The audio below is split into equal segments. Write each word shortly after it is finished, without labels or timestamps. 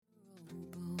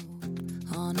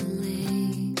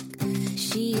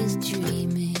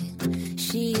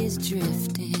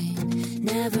drifting,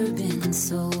 never been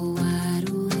so wide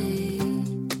awake.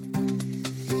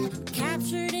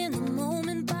 Captured in the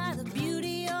moment by the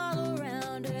beauty all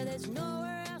around her, there's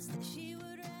nowhere else that she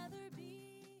would rather be.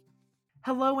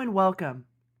 Hello and welcome.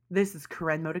 This is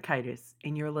Karen Motakaitis,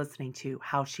 and you're listening to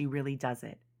How She Really Does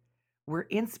It, where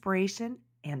inspiration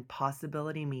and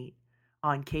possibility meet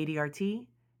on KDRT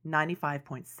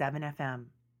 95.7 FM.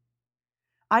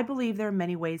 I believe there are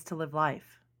many ways to live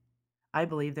life. I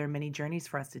believe there are many journeys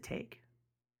for us to take.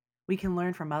 We can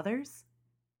learn from others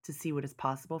to see what is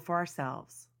possible for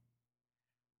ourselves.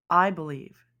 I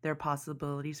believe there are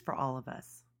possibilities for all of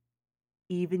us,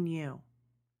 even you.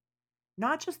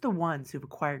 Not just the ones who've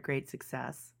acquired great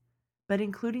success, but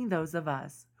including those of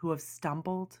us who have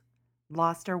stumbled,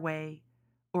 lost our way,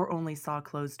 or only saw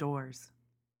closed doors.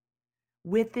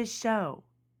 With this show,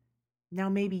 now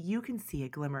maybe you can see a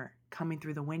glimmer coming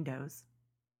through the windows.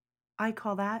 I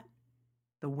call that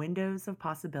the windows of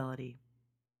possibility.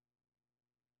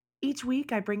 Each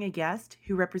week I bring a guest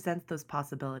who represents those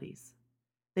possibilities.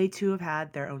 They too have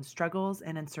had their own struggles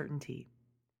and uncertainty,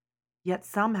 yet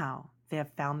somehow they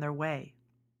have found their way.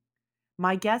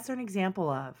 My guests are an example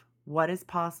of what is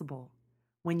possible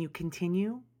when you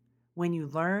continue, when you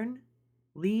learn,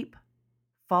 leap,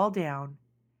 fall down,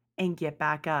 and get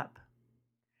back up.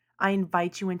 I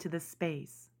invite you into this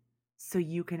space so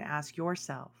you can ask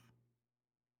yourself,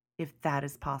 if that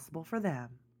is possible for them,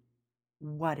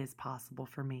 what is possible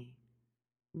for me?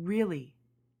 Really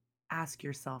ask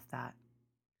yourself that.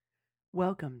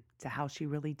 Welcome to How She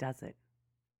Really Does It,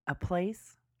 a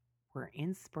place where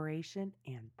inspiration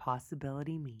and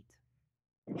possibility meet.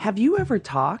 Have you ever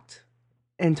talked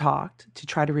to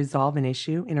try to resolve an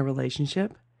issue in a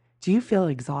relationship? Do you feel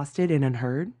exhausted and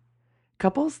unheard?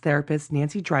 Couples therapist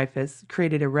Nancy Dreyfus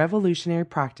created a revolutionary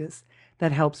practice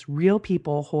that helps real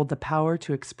people hold the power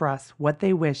to express what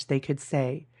they wish they could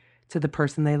say to the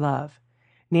person they love.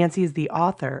 Nancy is the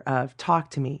author of Talk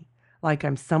to Me Like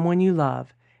I'm Someone You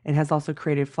Love and has also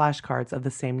created flashcards of the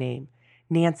same name.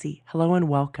 Nancy, hello and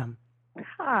welcome.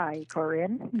 Hi,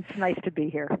 Corinne. It's nice to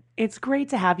be here. It's great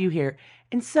to have you here.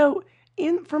 And so,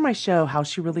 for my show, How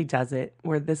She Really Does It,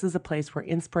 where this is a place where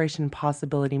inspiration and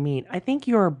possibility meet, I think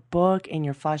your book and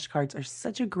your flashcards are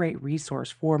such a great resource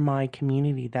for my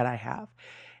community that I have.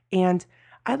 And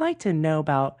I'd like to know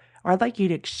about, or I'd like you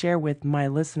to share with my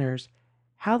listeners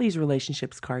how these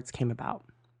relationships cards came about.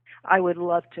 I would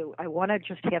love to. I want to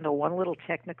just handle one little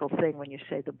technical thing when you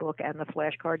say the book and the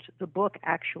flashcards. The book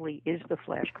actually is the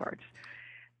flashcards.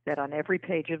 That on every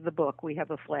page of the book we have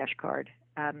a flashcard,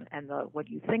 and what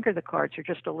you think are the cards are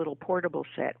just a little portable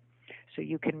set, so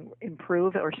you can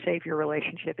improve or save your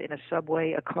relationship in a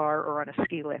subway, a car, or on a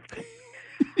ski lift.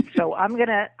 So I'm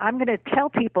gonna tell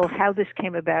people how this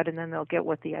came about, and then they'll get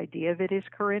what the idea of it is,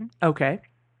 Corinne. Okay.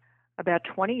 About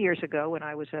 20 years ago, when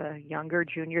I was a younger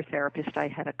junior therapist, I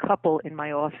had a couple in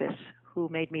my office who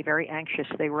made me very anxious.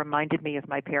 They reminded me of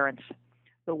my parents.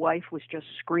 The wife was just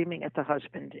screaming at the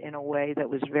husband in a way that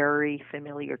was very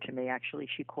familiar to me, actually.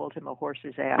 She called him a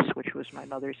horse's ass, which was my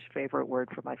mother's favorite word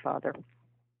for my father.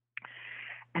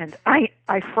 And I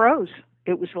froze.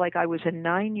 It was like I was a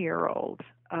 9-year-old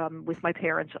with my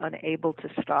parents unable to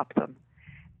stop them.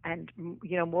 And,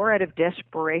 more out of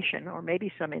desperation, or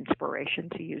maybe some inspiration,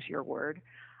 to use your word,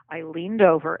 I leaned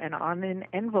over and on an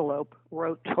envelope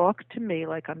wrote, "Talk to me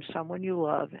like I'm someone you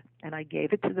love." And I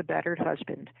gave it to the battered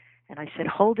husband. And I said,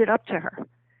 "Hold it up to her."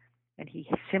 And he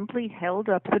simply held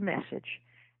up the message.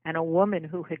 And a woman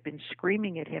who had been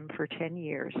screaming at him for 10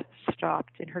 years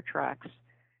stopped in her tracks.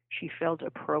 She felt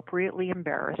appropriately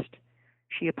embarrassed.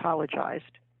 She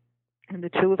apologized. And the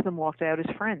two of them walked out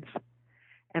as friends.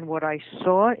 And what I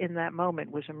saw in that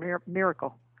moment was a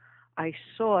miracle. I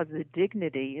saw the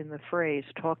dignity in the phrase,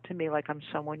 "Talk to me like I'm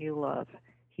someone you love."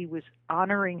 He was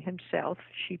honoring himself.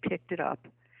 She picked it up.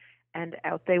 And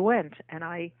out they went. And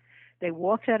they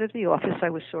walked out of the office. I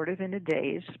was sort of in a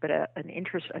daze, but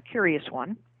a curious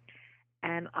one.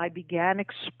 And I began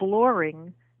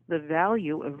exploring the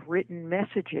value of written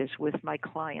messages with my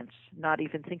clients, not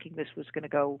even thinking this was going to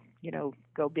go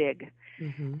big.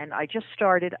 Mm-hmm. And I just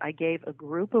started. I gave a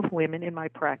group of women in my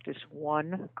practice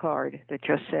one card that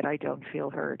just said, "I don't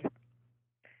feel heard."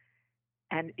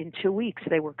 And in 2 weeks,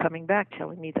 they were coming back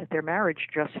telling me that their marriage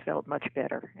just felt much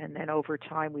better. And then over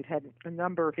time, we've had a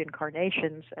number of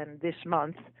incarnations. And this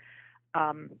month,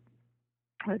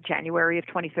 January of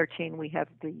 2013, we have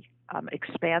the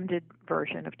expanded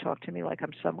version of Talk to Me Like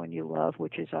I'm Someone You Love,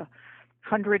 which is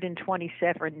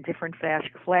 127 different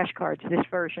flashcards. This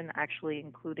version actually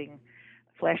including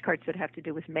flashcards that have to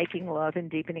do with making love and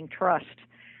deepening trust.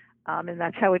 And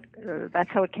that's how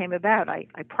it came about. I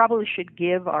probably should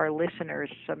give our listeners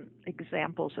some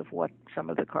examples of what some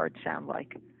of the cards sound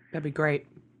like. That'd be great.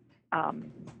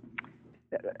 Um,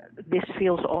 this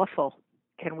feels awful.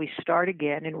 Can we start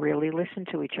again and really listen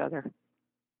to each other?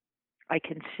 I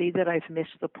can see that I've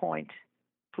missed the point.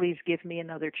 Please give me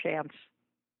another chance.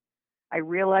 I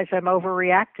realize I'm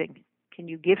overreacting. Can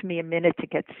you give me a minute to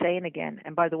get sane again?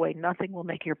 And by the way, nothing will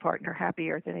make your partner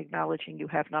happier than acknowledging you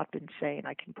have not been sane.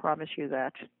 I can promise you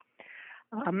that.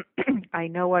 I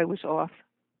know I was off,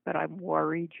 but I'm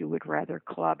worried you would rather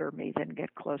clobber me than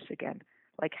get close again.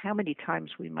 Like how many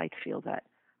times we might feel that.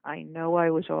 I know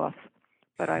I was off,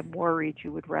 but I'm worried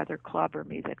you would rather clobber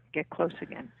me than get close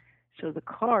again. So the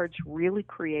cards really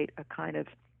create a kind of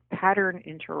pattern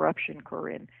interruption,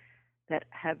 Corinne, that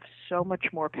have so much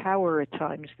more power at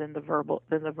times than the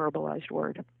verbalized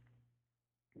word.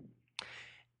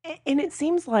 And it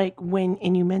seems like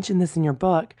and you mentioned this in your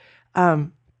book, that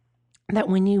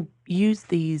when you use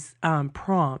these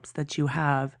prompts that you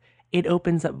have, it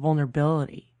opens up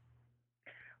vulnerability.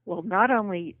 Well, not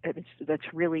only,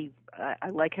 that's really, I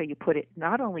like how you put it,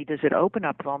 not only does it open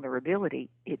up vulnerability,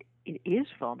 it is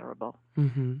vulnerable.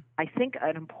 Mm-hmm. I think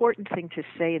an important thing to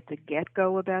say at the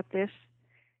get-go about this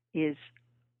is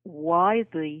why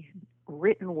the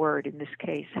written word in this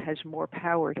case has more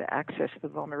power to access the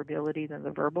vulnerability than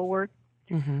the verbal word.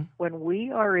 Mm-hmm. When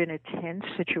we are in a tense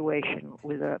situation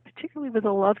particularly with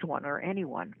a loved one or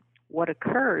anyone, what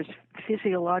occurs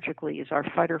physiologically is our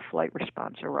fight or flight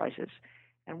response arises.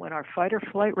 And when our fight or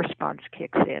flight response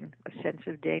kicks in, a sense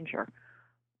of danger,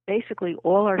 basically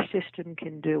all our system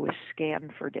can do is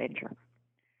scan for danger.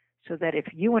 So that if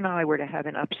you and I were to have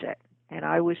an upset, and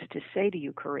I was to say to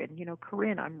you, Corinne,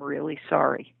 Corinne, I'm really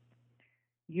sorry,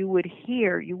 you wouldn't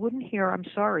hear I'm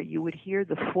sorry. You would hear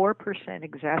the 4%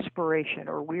 exasperation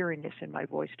or weariness in my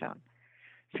voice tone.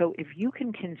 So if you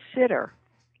can consider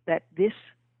that this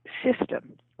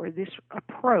system or this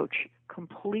approach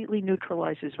completely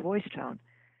neutralizes voice tone,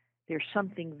 there's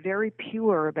something very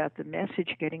pure about the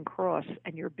message getting across,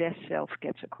 and your best self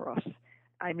gets across.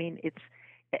 I mean,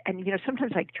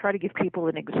 sometimes I try to give people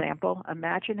an example.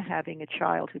 Imagine having a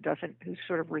child who's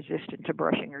sort of resistant to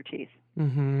brushing her teeth.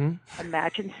 Mm-hmm.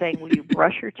 Imagine saying, will you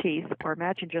brush your teeth? Or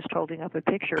imagine just holding up a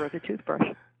picture of a toothbrush.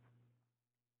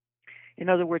 In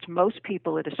other words, most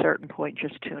people at a certain point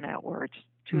just tune out words,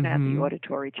 tune out the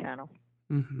auditory channel.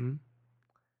 Mm-hmm.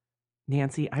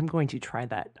 Nancy, I'm going to try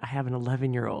that. I have an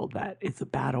 11-year-old that it's a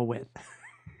battle with.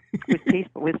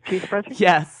 with toothbrushing?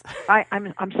 Yes.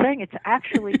 I'm saying it's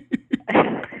actually...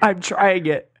 I'm trying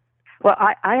it. Well,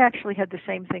 I actually had the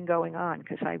same thing going on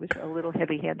because I was a little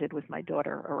heavy-handed with my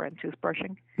daughter around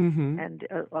toothbrushing. Mm-hmm. And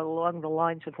along the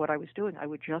lines of what I was doing, I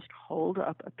would just hold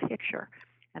up a picture,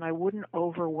 and I wouldn't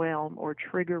overwhelm or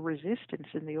trigger resistance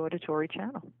in the auditory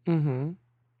channel. Mm-hmm.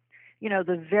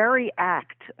 The very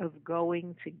act of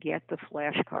going to get the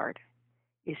flashcard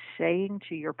is saying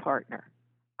to your partner,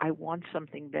 I want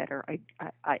something better.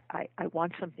 I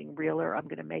want something realer. I'm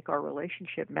going to make our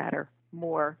relationship matter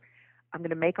more. I'm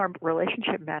going to make our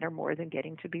relationship matter more than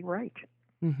getting to be right.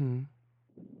 Mm-hmm.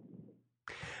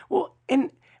 Well,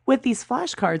 and with these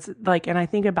flashcards, and I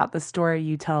think about the story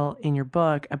you tell in your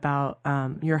book about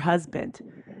your husband,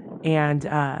 and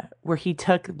where he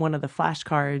took one of the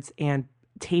flashcards and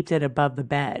taped it above the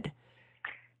bed.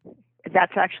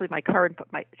 That's actually my current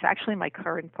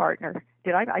partner.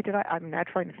 I'm not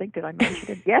trying to think. Did I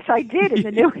mention it? Yes, I did in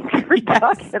the new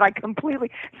introduction. Yes.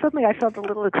 Suddenly I felt a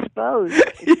little exposed.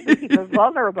 Speaking of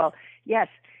vulnerable. Yes,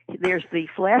 there's the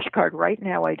flashcard. Right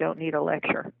now I don't need a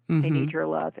lecture. Mm-hmm. I need your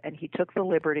love. And he took the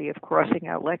liberty of crossing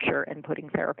out lecture and putting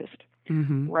therapist.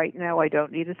 Mm-hmm. Right now I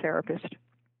don't need a therapist.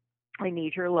 I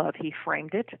need your love. He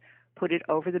framed it, put it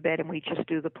over the bed, and we just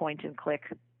do the point and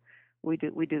click. We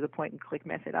do the point and click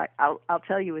method. I'll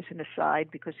tell you as an aside,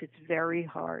 because it's very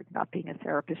hard not being a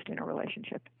therapist in a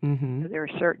relationship. Mm-hmm. There are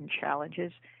certain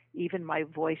challenges. Even my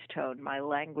voice tone, my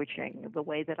languaging, the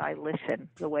way that I listen,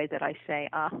 the way that I say,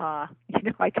 I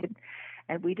can.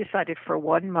 And we decided for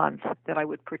 1 month that I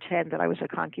would pretend that I was a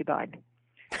concubine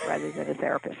rather than a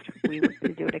therapist. We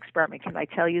would do an experiment. Can I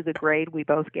tell you the grade we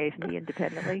both gave me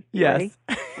independently? Yes.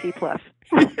 C+.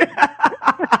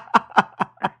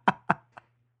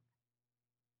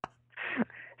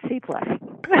 C+.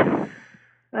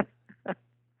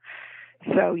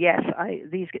 So yes,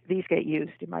 these get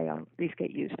used in my own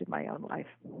life.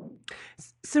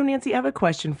 So Nancy, I have a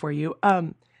question for you.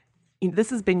 This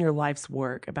has been your life's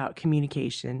work about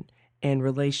communication and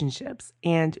relationships.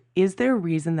 And is there a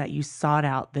reason that you sought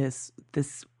out this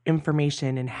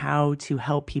information and how to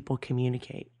help people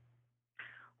communicate?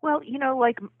 Well,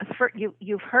 like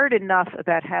you've heard enough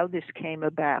about how this came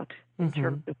about in Mm-hmm.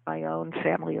 terms of my own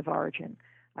family of origin.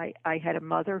 I had a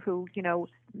mother who,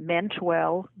 meant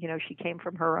well. She came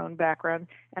from her own background,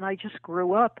 and I just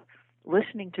grew up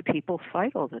listening to people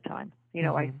fight all the time. I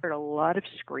Mm-hmm. heard a lot of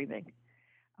screaming.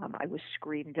 I was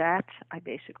screamed at. I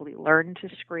basically learned to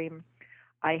scream.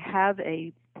 I have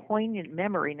a poignant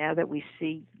memory now that we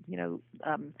see,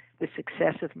 the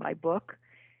success of my book.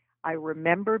 I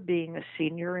remember being a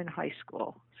senior in high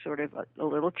school, sort of a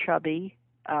little chubby,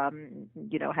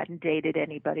 hadn't dated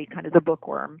anybody, kind of the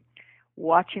bookworm,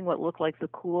 watching what looked like the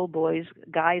cool boys,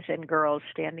 guys and girls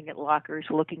standing at lockers,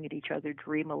 looking at each other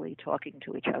dreamily, talking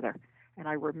to each other. And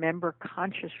I remember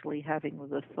consciously having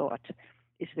the thought,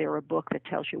 is there a book that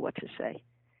tells you what to say?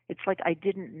 It's like I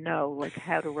didn't know like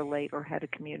how to relate or how to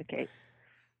communicate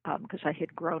because I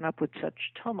had grown up with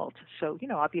such tumult. So,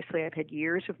 obviously I've had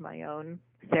years of my own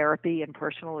therapy and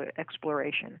personal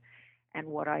exploration. And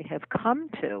what I have come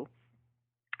to,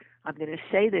 I'm going to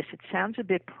say this, it sounds a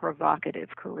bit provocative,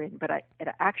 Corinne, but it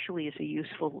actually is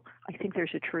I think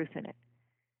there's a truth in it.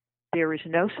 There is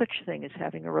no such thing as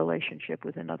having a relationship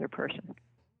with another person.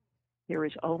 There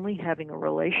is only having a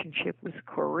relationship with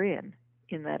Corinne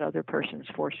in that other person's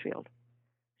force field.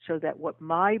 So that what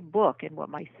my book and what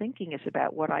my thinking is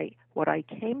about, what I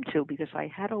came to, because I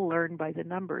had to learn by the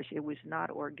numbers. It was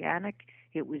not organic.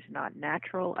 It was not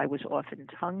natural. I was often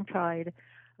tongue-tied.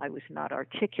 I was not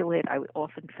articulate. I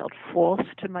often felt false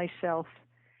to myself.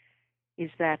 Is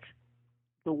that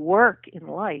the work in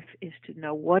life is to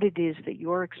know what it is that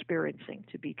you're experiencing,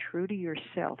 to be true to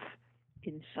yourself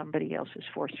in somebody else's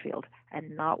force field,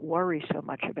 and not worry so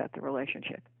much about the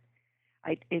relationship.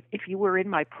 If you were in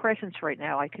my presence right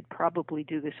now, I could probably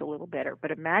do this a little better. But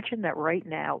imagine that right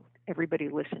now, everybody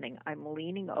listening, I'm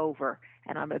leaning over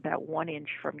and I'm about 1 inch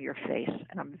from your face,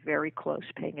 and I'm very close,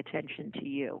 paying attention to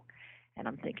you. And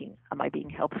I'm thinking, am I being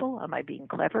helpful? Am I being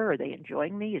clever? Are they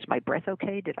enjoying me? Is my breath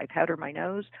okay? Did I powder my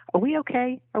nose? Are we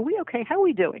okay? Are we okay? How are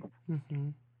we doing? Mm-hmm.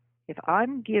 If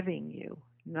I'm giving you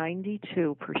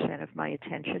 92% of my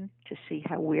attention to see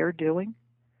how we're doing,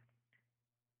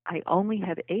 I only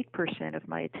have 8% of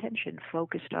my attention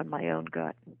focused on my own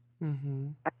gut. Mm-hmm.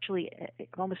 Actually,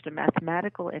 almost a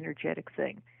mathematical, energetic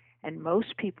thing. And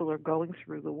most people are going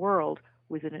through the world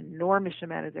with an enormous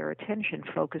amount of their attention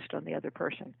focused on the other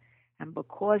person. And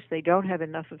because they don't have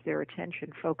enough of their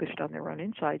attention focused on their own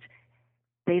insides,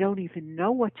 they don't even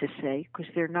know what to say because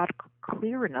they're not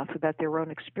clear enough about their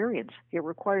own experience. It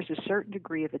requires a certain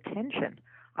degree of attention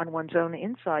on one's own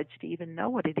insides to even know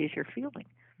what it is you're feeling.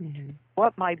 Mm-hmm.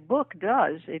 What my book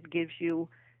does, it gives you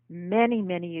many,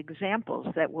 many examples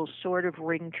that will sort of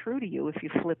ring true to you if you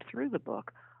flip through the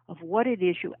book of what it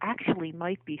is you actually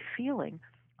might be feeling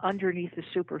underneath the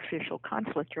superficial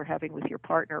conflict you're having with your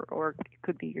partner, or it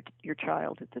could be your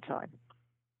child at the time.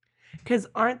 Because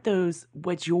aren't those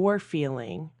what you're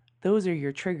feeling? Those are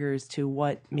your triggers to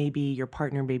what maybe your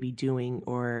partner may be doing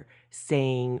or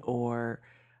saying or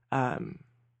um,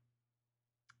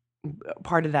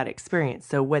 part of that experience.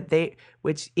 So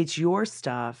which it's your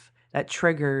stuff that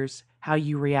triggers how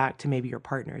you react to maybe your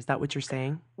partner. Is that what you're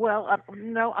saying? Well,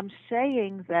 no, I'm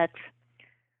saying that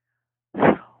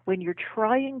when you're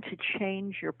trying to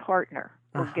change your partner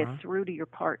or get Uh-huh. through to your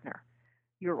partner,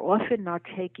 you're often not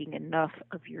taking enough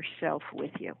of yourself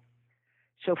with you.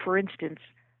 So, for instance,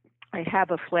 I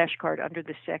have a flashcard under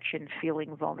the section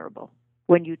feeling vulnerable.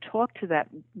 When you talk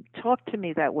to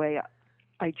me that way,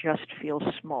 I just feel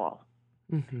small.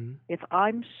 Mm-hmm. If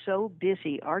I'm so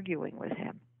busy arguing with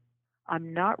him,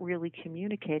 I'm not really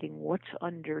communicating what's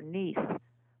underneath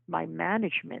my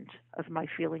management of my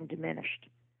feeling diminished.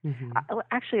 Mm-hmm.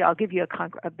 Actually, I'll give you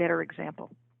a better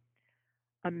example.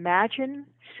 Imagine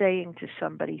saying to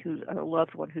somebody who's a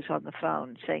loved one who's on the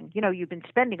phone, saying, you've been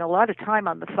spending a lot of time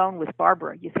on the phone with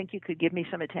Barbara. You think you could give me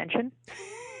some attention?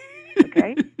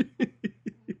 Okay.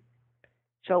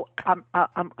 So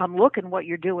I'm looking what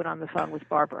you're doing on the phone with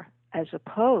Barbara, as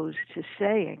opposed to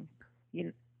saying,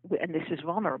 and this is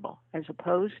vulnerable, as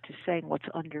opposed to saying what's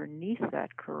underneath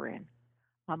that, Corinne.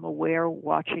 I'm aware,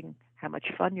 watching how much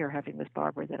fun you're having with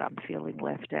Barbara, that I'm feeling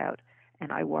left out,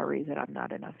 and I worry that I'm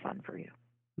not enough fun for you.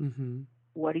 Mm-hmm.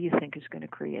 What do you think is going to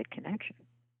create connection?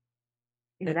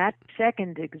 In that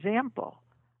second example,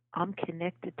 I'm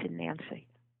connected to Nancy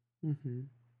Mm-hmm.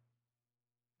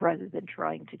 rather than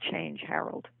trying to change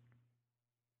Harold.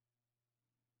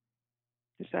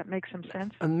 Does that make some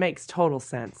sense? It makes total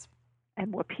sense.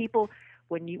 And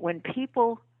when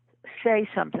people say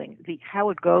something, how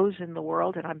it goes in the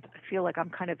world, and I feel like I'm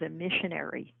kind of a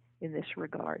missionary in this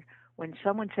regard. When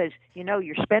someone says,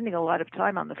 you're spending a lot of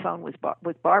time on the phone with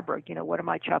Barbara, what am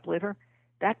I, chopped liver?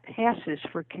 that passes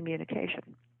for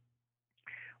communication.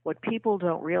 What people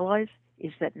don't realize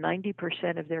is that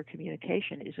 90% of their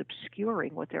communication is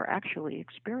obscuring what they're actually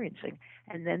experiencing,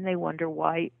 and then they wonder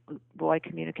why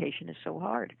communication is so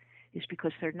hard. Is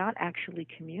because they're not actually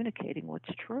communicating what's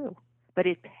true, but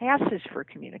it passes for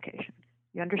communication.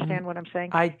 You understand what I'm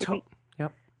saying?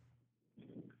 Yep.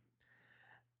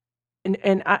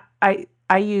 And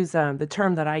I use the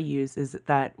term that I use is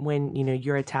that when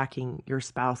you're attacking your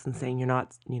spouse and saying you're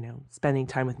not spending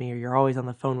time with me, or you're always on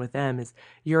the phone with them, is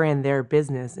you're in their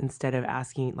business instead of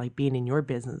asking, like, being in your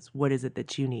business. What is it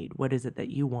that you need? What is it that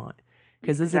you want?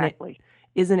 Because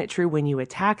isn't it true when you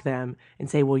attack them and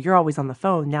say, well, you're always on the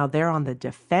phone, now they're on the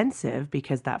defensive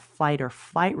because that flight or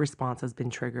flight response has been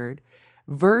triggered,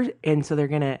 and so they're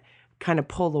going to kind of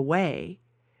pull away.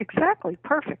 Exactly.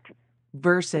 Perfect.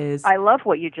 Versus, I love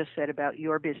what you just said about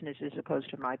your business as opposed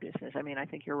to my business. I mean, I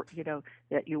think you're hitting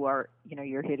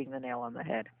the nail on the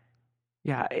head.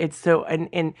 Yeah, it's so,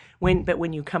 and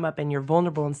when you come up and you're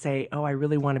vulnerable and say, oh, I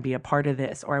really want to be a part of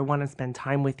this, or I want to spend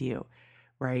time with you,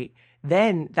 right?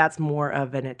 Then that's more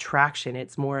of an attraction.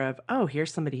 It's more of, oh,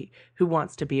 here's somebody who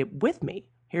wants to be with me.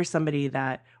 Here's somebody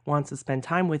that wants to spend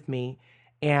time with me,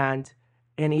 and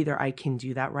either I can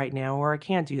do that right now or I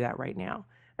can't do that right now.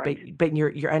 Right. But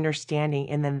you're understanding,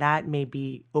 and then that may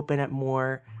be open up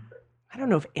more. I don't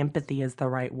know if empathy is the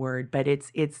right word, but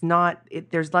it's not.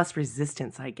 There's less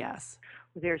resistance, I guess.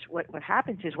 There's what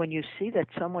happens is when you see that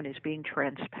someone is being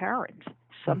transparent,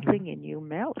 something in you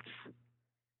melts.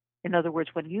 In other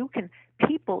words, when you can,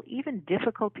 people, even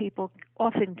difficult people,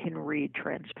 often can read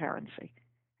transparency.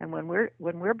 And when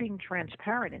we're being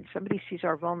transparent and somebody sees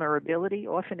our vulnerability,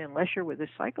 often unless you're with a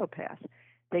psychopath,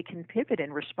 they can pivot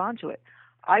and respond to it.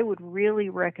 I would really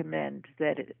recommend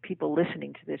that people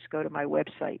listening to this go to my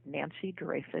website, Nancy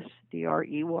Dreyfus,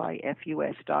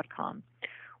 DREYFUS.com,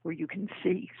 where you can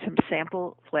see some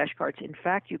sample flashcards. In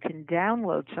fact, you can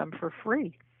download some for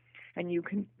free, and you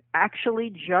can actually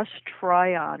just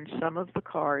try on some of the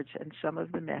cards and some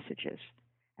of the messages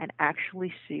and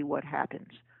actually see what happens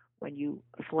when you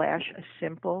flash a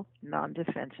simple,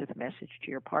 non-defensive message to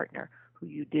your partner who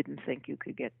you didn't think you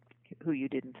could get through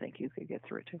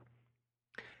to.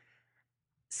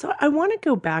 So I want to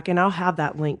go back, and I'll have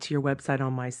that link to your website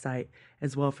on my site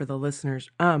as well for the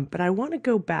listeners. But I want to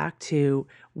go back to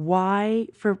why,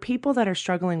 for people that are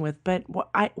struggling with, but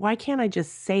why can't I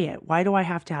just say it? Why do I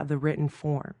have to have the written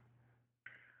form?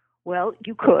 Well,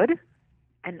 you could,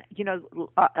 and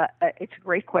it's a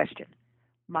great question.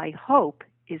 My hope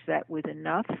is that with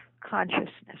enough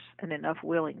consciousness and enough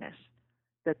willingness,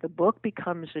 that the book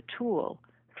becomes a tool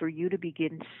for you to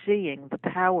begin seeing the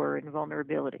power in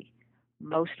vulnerability.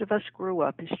 Most of us grew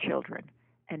up as children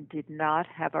and did not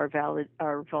have our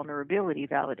vulnerability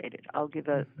validated. I'll give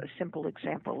a simple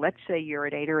example. Let's say you're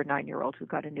an 8 or a 9-year-old who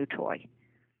got a new toy,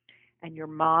 and your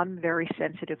mom very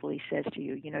sensitively says to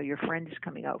you, your friend is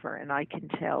coming over, and I can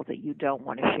tell that you don't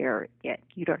want to share it yet.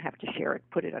 You don't have to share it.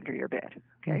 Put it under your bed,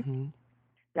 okay? Mm-hmm.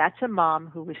 That's a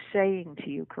mom who is saying to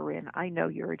you, Corinne, I know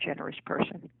you're a generous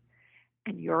person,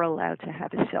 and you're allowed to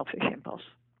have a selfish impulse.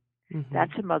 Mm-hmm.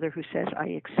 That's a mother who says, I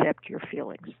accept your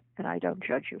feelings, and I don't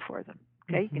judge you for them.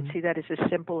 Okay, mm-hmm. You can see that as a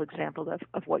simple example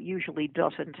of what usually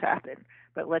doesn't happen.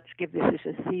 But let's give this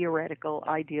as a theoretical,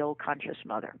 ideal, conscious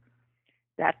mother.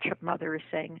 That mother is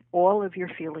saying, all of your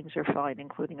feelings are fine,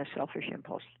 including a selfish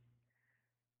impulse.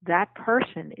 That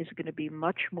person is going to be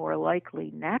much more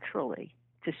likely, naturally,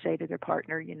 to say to their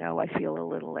partner, I feel a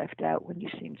little left out when you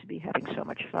seem to be having so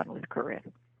much fun with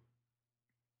Corinne.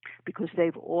 Because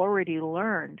they've already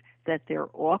learned that their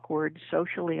awkward,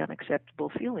 socially unacceptable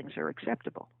feelings are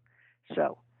acceptable.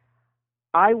 So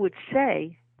I would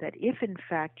say that if, in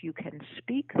fact, you can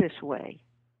speak this way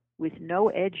with no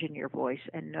edge in your voice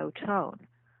and no tone,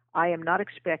 I am not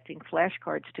expecting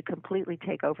flashcards to completely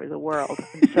take over the world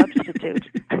and substitute,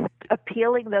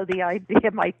 appealing though the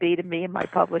idea might be to me and my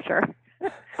publisher,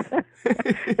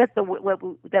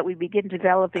 that we begin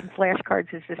developing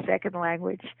flashcards as a second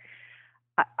language.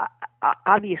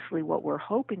 Obviously, what we're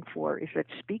hoping for is that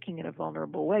speaking in a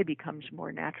vulnerable way becomes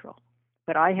more natural.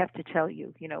 But I have to tell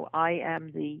you, I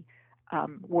am the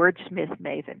wordsmith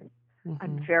maven. Mm-hmm.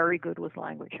 I'm very good with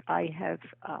language. I have,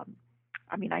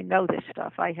 I know this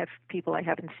stuff. I have people I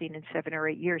haven't seen in 7 or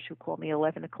 8 years who call me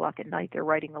 11 o'clock at night. They're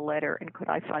writing a letter, and could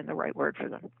I find the right word for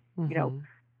them? Mm-hmm.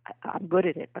 I'm good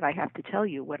at it, but I have to tell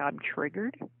you, when I'm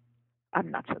triggered,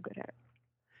 I'm not so good at it.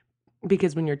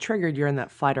 Because when you're triggered, you're in that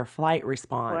fight or flight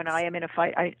response. When I am in a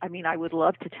fight, I mean, I would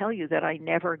love to tell you that I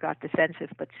never got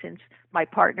defensive, but since my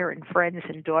partner and friends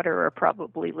and daughter are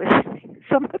probably listening,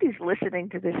 somebody's listening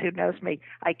to this who knows me,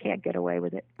 I can't get away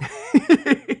with it.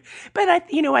 But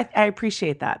I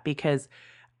appreciate that, because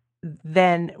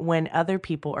then when other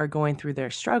people are going through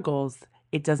their struggles,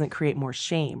 it doesn't create more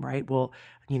shame, right? Well,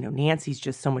 Nancy's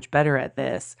just so much better at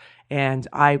this, and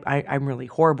I'm really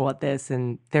horrible at this,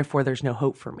 and therefore there's no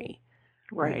hope for me.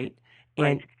 Right.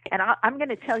 And I'm going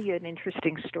to tell you an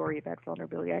interesting story about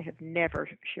vulnerability. I have never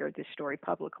shared this story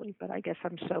publicly, but I guess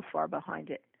I'm so far behind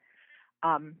it.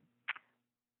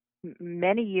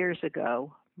 Many years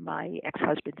ago, my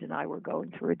ex-husband and I were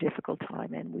going through a difficult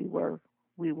time, and we were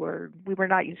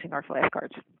not using our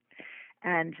flashcards.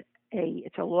 And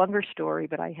it's a longer story,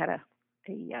 but I had a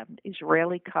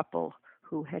Israeli couple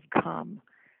who had come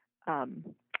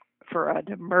for an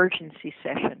emergency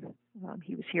session.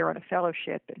 He was here on a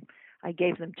fellowship, and I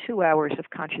gave them 2 hours of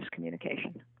conscious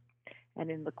communication. And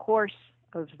in the course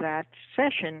of that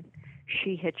session,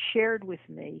 she had shared with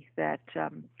me that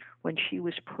when she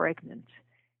was pregnant,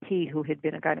 he, who had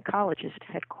been a gynecologist,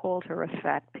 had called her a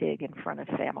fat pig in front of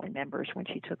family members when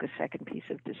she took a second piece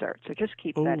of dessert. So just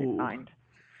keep that in mind.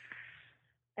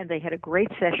 And they had a great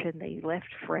session. They left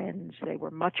friends. They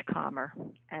were much calmer.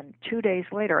 And 2 days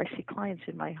later, I see clients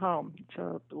in my home. It's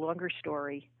a longer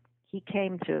story. He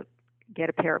came to get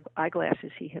a pair of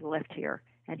eyeglasses he had left here,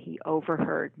 and he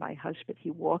overheard my husband. He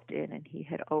walked in, and he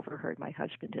had overheard my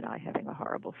husband and I having a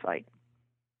horrible fight.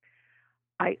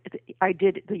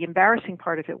 The embarrassing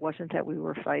part of it wasn't that we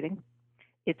were fighting.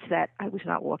 It's that I was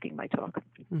not walking my talk.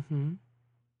 Mm-hmm.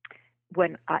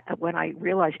 When I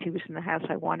realized he was in the house,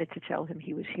 I wanted to tell him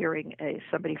he was hearing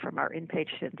somebody from our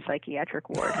inpatient psychiatric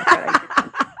ward,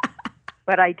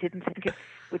 but I didn't think it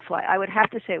would fly. I would have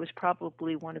to say it was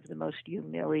probably one of the most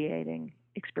humiliating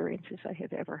experiences I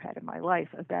have ever had in my life,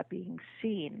 of that being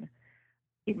seen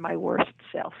in my worst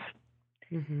self.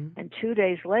 Mm-hmm. And 2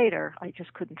 days later, I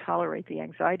just couldn't tolerate the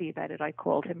anxiety about it. I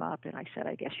called him up and I said,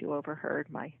 I guess you overheard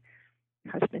my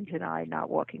husband and I not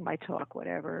walking my talk,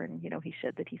 whatever. And, he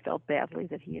said that he felt badly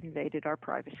that he invaded our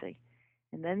privacy.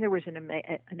 And then there was an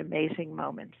amazing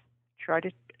moment. Try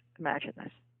to imagine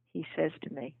this. He says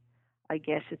to me, I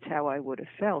guess it's how I would have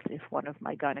felt if one of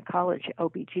my gynecology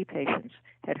OBG patients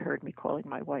had heard me calling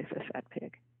my wife a fat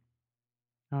pig.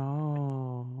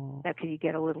 Oh. Now, can you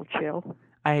get a little chill?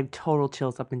 I have total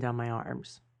chills up and down my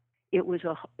arms. It was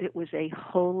a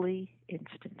holy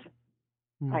instant.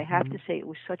 Mm-hmm. I have to say it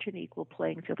was such an equal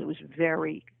playing field. It was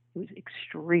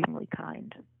extremely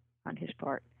kind on his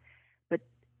part. But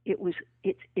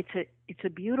it's a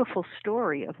beautiful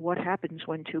story of what happens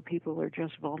when two people are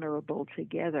just vulnerable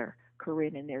together,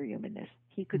 Corinne, in their humanness.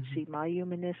 He could see my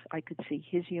humanness, I could see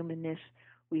his humanness.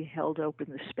 We held open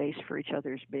the space for each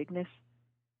other's bigness.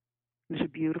 It was a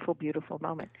beautiful, beautiful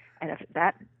moment. And if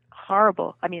that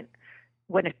horrible,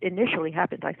 when it initially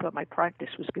happened, I thought my practice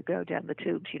was to go down the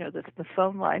tubes. The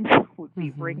phone lines would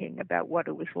be ringing about what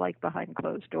it was like behind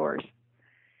closed doors.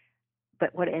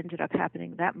 But what ended up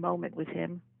happening, that moment with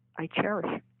him, I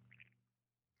cherish.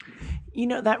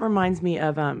 That reminds me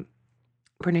of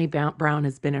Brene Brown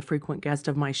has been a frequent guest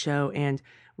of my show, and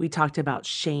we talked about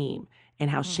shame and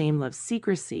how shame loves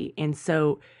secrecy. And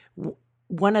so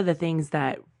one of the things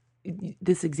that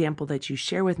this example that you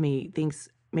share with me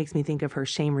makes me think of her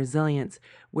shame resilience,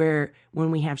 where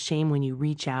when we have shame, when you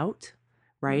reach out,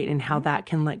 right, and how that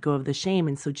can let go of the shame.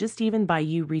 And so just even by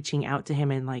you reaching out to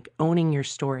him and like owning your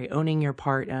story, owning your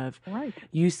part of,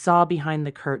 you saw behind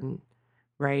the curtain,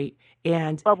 right?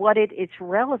 And well, it's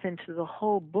relevant to the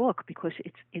whole book, because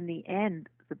it's, in the end,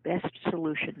 the best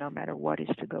solution, no matter what, is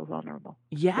to go vulnerable.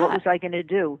 Yeah. What was I going to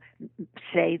do?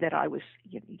 Say that I was,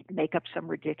 make up some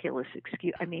ridiculous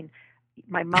excuse?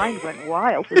 My mind went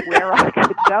wild with where I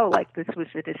could go, like this was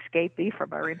an escapee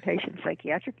from our inpatient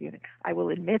psychiatric unit. I will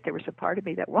admit there was a part of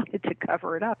me that wanted to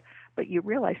cover it up, but you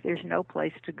realize there's no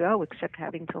place to go except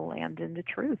having to land in the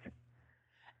truth.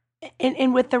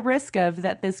 And with the risk of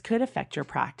that this could affect your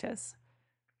practice,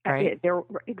 right?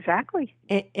 Exactly.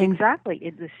 Exactly.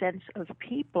 In the sense of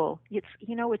people,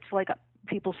 it's like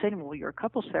people say to me, well, you're a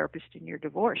couples therapist and you're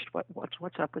divorced.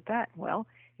 What's up with that? Well,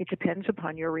 it depends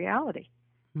upon your reality.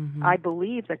 Mm-hmm. I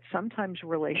believe that sometimes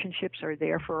relationships are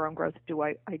there for our own growth.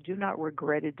 I do not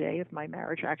regret a day of my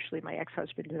marriage. Actually, my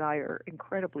ex-husband and I are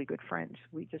incredibly good friends.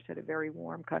 We just had a very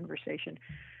warm conversation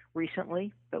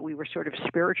recently, but we were sort of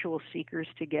spiritual seekers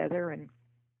together, and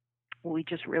we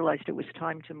just realized it was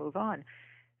time to move on.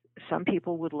 some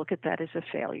people would look at that as a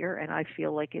failure, and I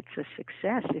feel like it's a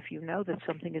success if you know that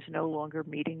something is no longer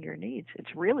meeting your needs.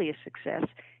 It's really a success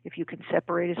if you can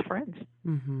separate as friends.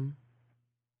 Mm-hmm.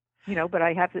 But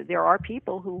there are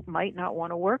people who might not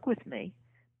want to work with me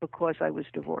because I was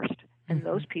divorced. And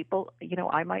those people,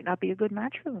 I might not be a good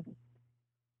match for them.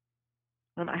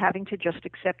 And having to just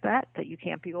accept that you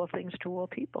can't be all things to all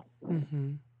people.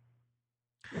 Mm-hmm.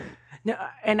 No,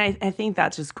 and I think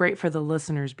that's just great for the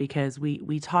listeners because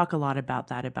we talk a lot about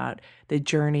that, about the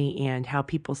journey and how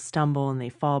people stumble and they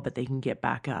fall, but they can get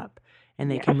back up and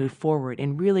they can move forward.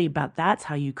 And really about that's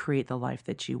how you create the life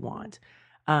that you want.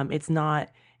 It's not,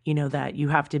 that you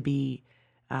have to be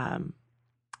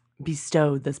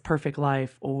bestowed this perfect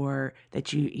life or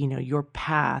that your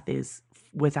path is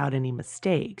without any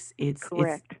mistakes.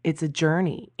 Correct. It's a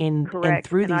journry and Correct.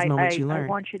 through these and moments you learn. I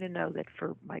want you to know that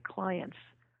for my clients,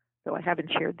 though I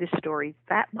haven't shared this story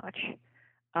that much,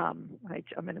 I'm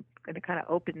going to kind of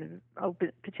open,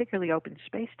 particularly open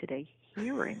space today,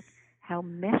 hearing how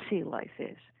messy life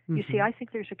is. Mm-hmm. You see, I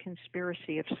think there's a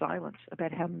conspiracy of silence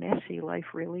about how messy life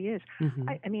really is. Mm-hmm.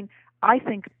 I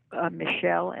think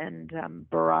Michelle and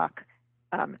Barack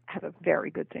have a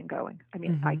very good thing going.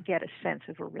 Mm-hmm. I get a sense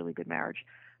of a really good marriage.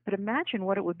 But imagine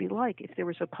what it would be like if there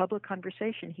was a public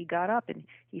conversation. He got up and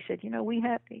he said, we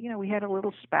had a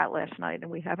little spat last night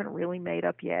and we haven't really made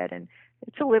up yet, and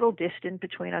it's a little distant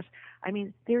between us.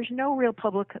 There's no real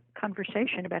public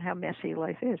conversation about how messy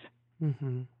life is.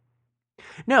 Mm-hmm.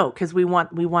 No, because we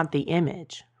want the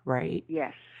image, right?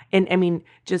 Yes. And and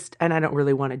I don't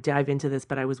really want to dive into this,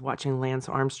 but I was watching Lance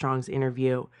Armstrong's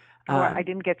interview. I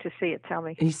didn't get to see it. Tell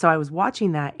me. So I was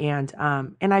watching that, and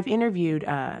I've interviewed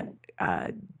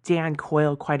Dan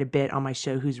Coyle quite a bit on my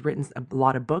show, who's written a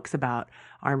lot of books about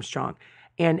Armstrong.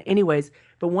 And anyways,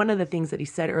 but one of the things that he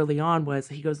said early on was,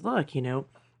 he goes, look,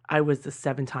 I was the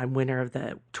 7-time winner of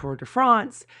the Tour de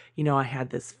France. I had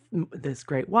this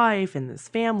great wife and this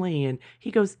family. And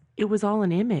he goes, it was all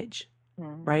an image,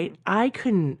 mm-hmm. right?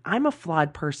 I'm a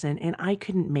flawed person and I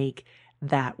couldn't make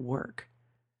that work.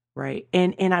 Right.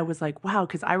 And I was like, wow,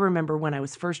 because I remember when I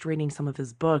was first reading some of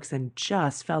his books and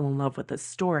just fell in love with the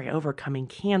story, overcoming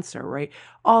cancer, right?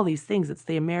 All these things. It's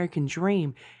the American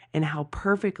dream and how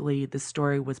perfectly the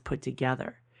story was put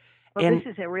together. Well, this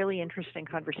is a really interesting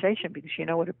conversation because you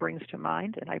know what it brings to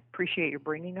mind, and I appreciate your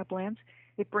bringing up, Lance.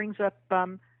 It brings up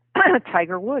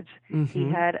Tiger Woods.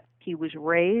 Mm-hmm. He was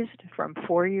raised from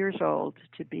 4 years old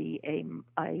to be a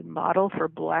model for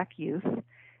black youth.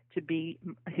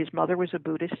 His mother was a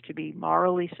Buddhist, to be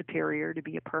morally superior, to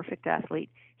be a perfect athlete,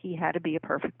 he had to be a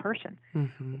perfect person.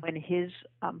 Mm-hmm. When his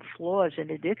flaws and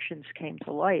addictions came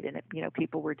to light and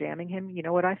people were damning him, you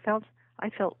know what I felt?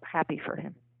 I felt happy for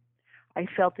him. I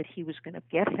felt that he was going to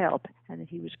get help and that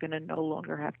he was going to no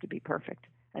longer have to be perfect,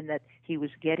 and that he was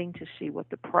getting to see what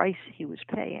the price he was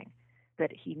paying,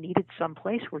 that he needed some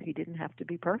place where he didn't have to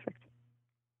be perfect.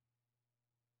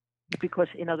 Because,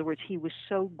 in other words, he was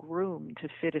so groomed to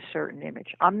fit a certain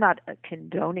image. I'm not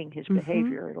condoning his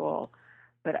behavior at all,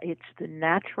 but it's the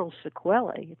natural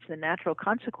sequelae, it's the natural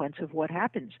consequence of what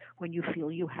happens when you feel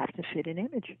you have to fit an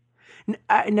image.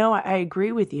 No, I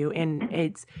agree with you, and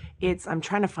it's I'm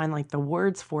trying to find like the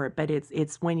words for it, but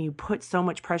it's when you put so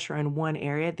much pressure in one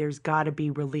area, there's got to be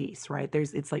release, right?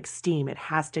 It's like steam; it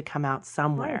has to come out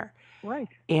somewhere. Right.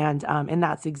 And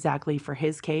that's exactly for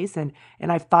his case. And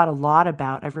I've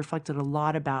reflected a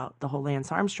lot about the whole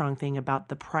Lance Armstrong thing, about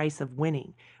the price of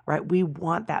winning, right? We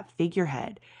want that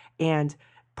figurehead, and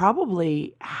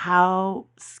probably how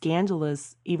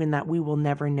scandalous even that we will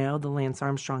never know the Lance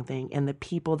Armstrong thing and the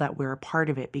people that were a part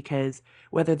of it, because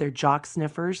whether they're jock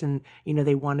sniffers and,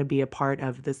 they want to be a part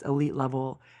of this elite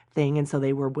level thing. And so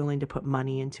they were willing to put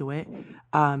money into it.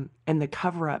 And the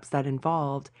cover-ups that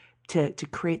involved to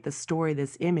create the story,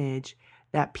 this image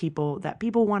that people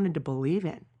wanted to believe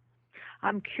in.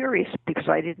 I'm curious because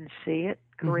I didn't see it.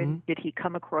 Corinne, mm-hmm. Did he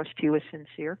come across to you as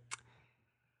sincere?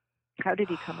 How did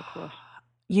he come across?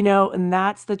 And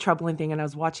that's the troubling thing. And I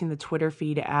was watching the Twitter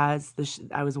feed as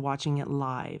I was watching it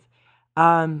live.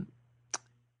 I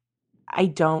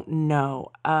don't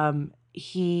know.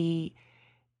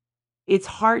 It's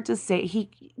hard to say.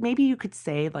 Maybe you could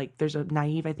say, like, there's a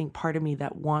naive, I think, part of me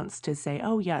that wants to say,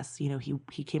 oh yes,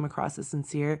 he came across as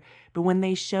sincere. But when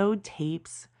they showed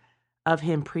tapes of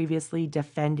him previously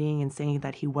defending and saying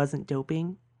that he wasn't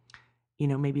doping,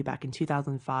 maybe back in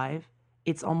 2005,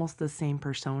 it's almost the same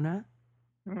persona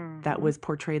mm-hmm. that was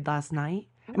portrayed last night.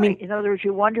 Right. In other words,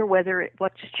 you wonder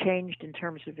what's changed in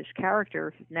terms of his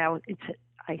character. Now it's,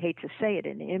 I hate to say it,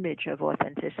 an image of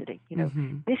authenticity.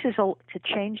 Mm-hmm. This is to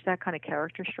change that kind of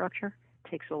character structure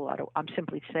takes a lot of, I'm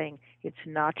simply saying it's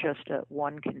not just a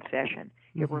one confession.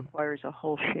 It requires a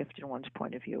whole shift in one's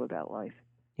point of view about life.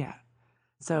 Yeah.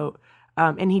 So,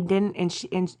 and he didn't, and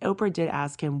Oprah did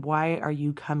ask him, why are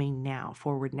you coming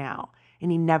forward now?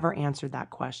 And he never answered that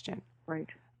question. Right.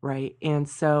 Right. And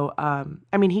so,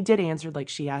 I mean, he did answer, like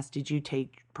she asked, did you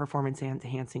take performance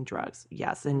enhancing drugs?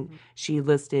 Yes. And she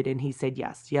listed, and he said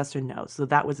yes or no. So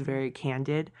that was very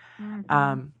candid.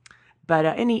 But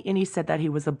and he said that he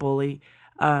was a bully.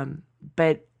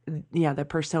 But yeah, the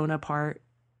persona part,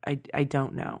 I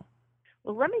don't know.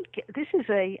 Well, this is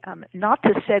a, not to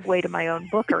segue to my own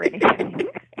book or anything,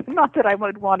 not that I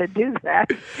would want to do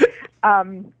that.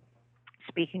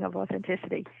 Speaking of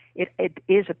authenticity, it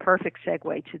is a perfect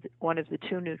segue to one of the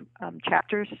two new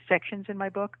sections in my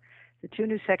book. The two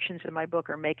new sections in my book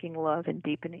are Making Love and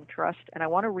Deepening Trust. And I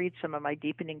want to read some of my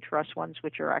Deepening Trust ones,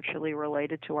 which are actually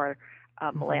related to our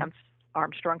Lance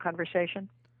Armstrong conversation.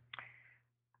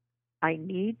 I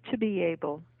need to be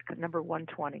able, number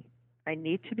 120, I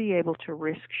need to be able to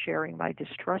risk sharing my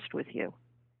distrust with you.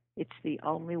 It's the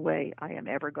only way I am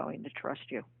ever going to trust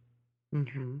you.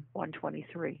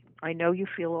 123. I know you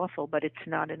feel awful, but it's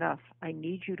not enough. I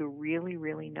need you to really,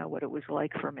 really know what it was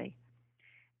like for me.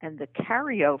 And the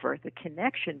carryover, the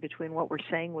connection between what we're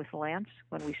saying with Lance,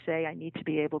 when we say I need to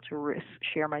be able to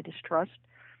share my distrust,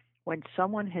 when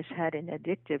someone has had an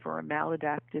addictive or a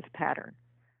maladaptive pattern,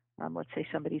 let's say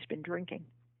somebody's been drinking,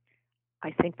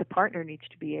 I think the partner needs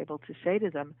to be able to say to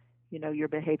them, you know, your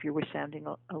behavior was sounding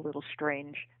a little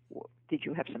strange. Did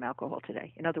you have some alcohol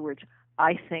today? In other words,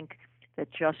 I think that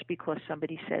just because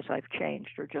somebody says I've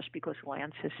changed, or just because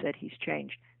Lance has said he's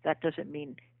changed, that doesn't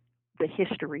mean the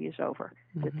history is over.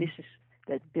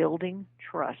 That building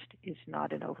trust is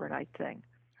not an overnight thing.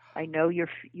 I know you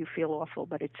feel awful,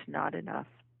 but it's not enough.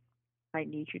 I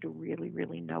need you to really,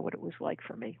 really know what it was like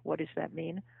for me. What does that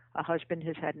mean? A husband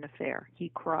has had an affair.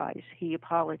 He cries. He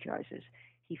apologizes.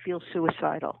 He feels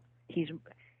suicidal.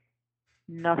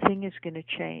 Nothing is going to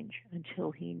change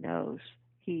until he knows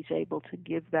he's able to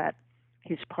give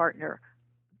his partner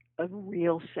a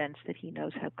real sense that he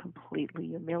knows how completely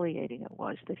humiliating it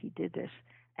was that he did this,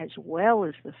 as well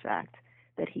as the fact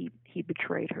that he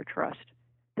betrayed her trust,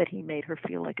 that he made her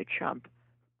feel like a chump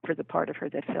for the part of her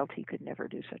that felt he could never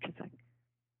do such a thing.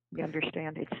 You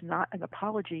understand? It's not, an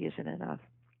apology isn't enough.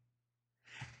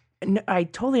 No, I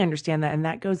totally understand that. And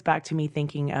that goes back to me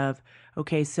thinking of,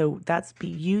 okay, so that's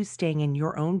you staying in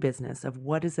your own business of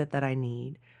what is it that I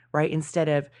need, right? Instead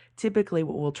of typically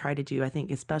what we'll try to do, I think,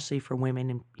 especially for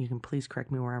women, and you can please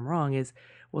correct me where I'm wrong, is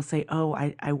we'll say, oh,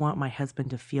 I want my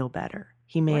husband to feel better.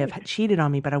 He may have cheated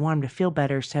on me, but I want him to feel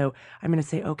better. So I'm going to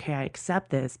say, okay, I accept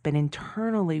this, but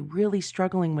internally really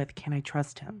struggling with, can I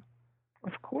trust him?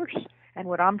 Of course. And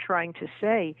what I'm trying to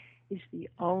say is the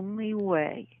only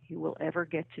way you will ever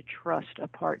get to trust a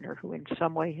partner who in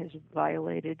some way has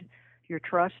violated your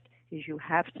trust is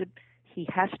he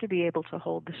has to be able to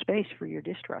hold the space for your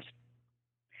distrust.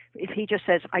 If he just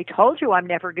says, I told you I'm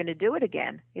never going to do it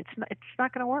again, it's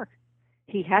not going to work.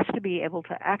 He has to be able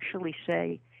to actually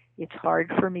say, it's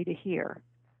hard for me to hear,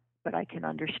 but I can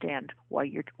understand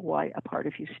why a part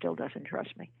of you still doesn't trust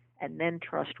me. And then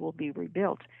trust will be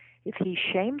rebuilt. If he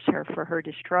shames her for her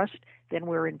distrust, then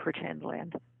we're in pretend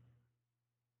land.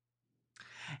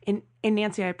 And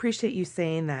Nancy, I appreciate you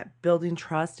saying that building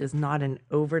trust is not an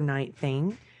overnight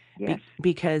thing. Yes.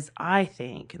 Because I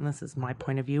think, and this is my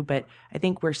point of view, but I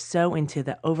think we're so into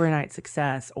the overnight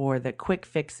success or the quick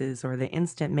fixes or the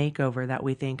instant makeover that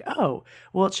we think, oh,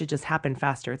 well, it should just happen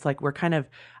faster. It's like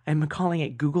I'm calling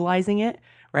it Googleizing it,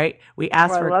 right? We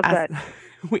ask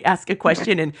we ask a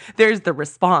question and there's the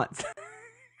response.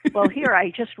 Well, here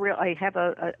I have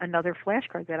another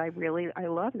flashcard that I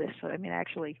love this. I mean,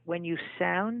 actually, when you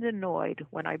sound annoyed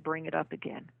when I bring it up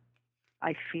again,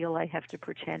 I feel I have to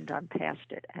pretend I'm past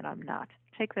it, and I'm not.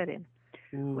 Take that in.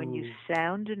 Ooh. When you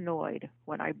sound annoyed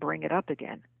when I bring it up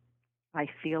again, I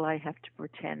feel I have to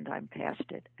pretend I'm past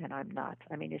it, and I'm not.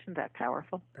 I mean, isn't that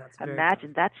powerful?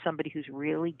 Imagine that's somebody who's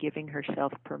really giving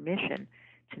herself permission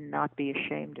to not be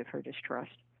ashamed of her distrust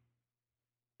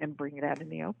and bring it out in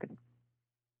the open.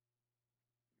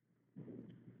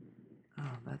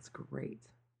 Oh, that's great.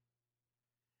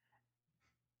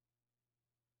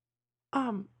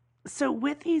 So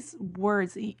with these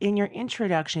words in your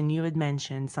introduction, you had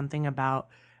mentioned something about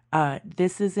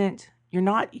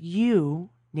you,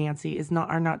 Nancy,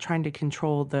 are not trying to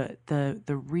control the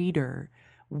reader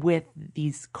with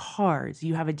these cards.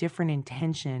 You have a different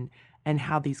intention and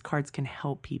how these cards can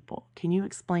help people. Can you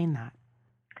explain that?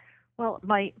 Well,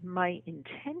 my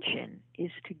intention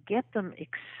is to get them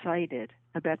excited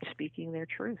about speaking their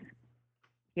truth.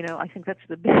 I think that's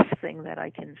the best thing that I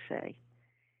can say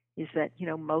is that,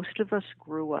 most of us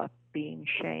grew up being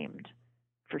shamed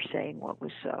for saying what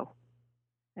was so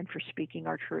and for speaking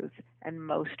our truth. And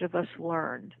most of us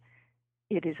learned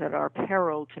it is at our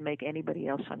peril to make anybody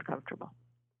else uncomfortable.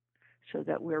 So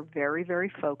that we're very, very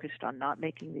focused on not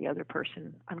making the other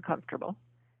person uncomfortable.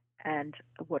 And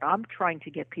what I'm trying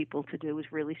to get people to do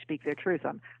is really speak their truth.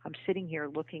 I'm sitting here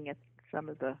looking at some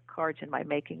of the cards in my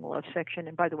Making Love section.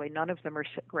 And by the way, none of them are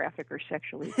graphic or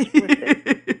sexually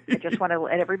explicit. I just want to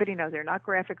let everybody know they're not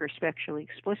graphic or sexually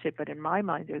explicit, but in my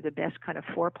mind, they're the best kind of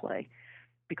foreplay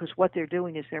because what they're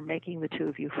doing is they're making the two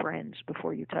of you friends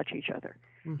before you touch each other.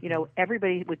 Mm-hmm.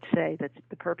 Everybody would say that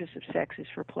the purpose of sex is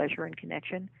for pleasure and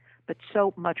connection, but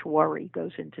so much worry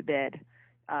goes into bed.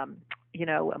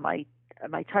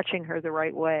 Am I touching her the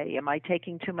right way? Am I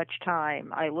taking too much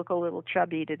time? I look a little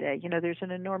chubby today. There's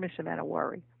an enormous amount of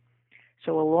worry.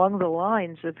 So along the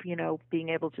lines of, being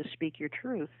able to speak your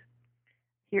truth,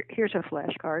 here's a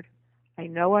flashcard. I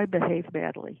know I behave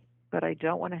badly, but I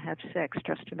don't want to have sex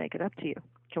just to make it up to you.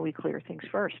 Can we clear things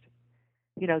first?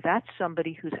 That's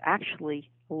somebody who's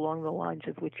actually along the lines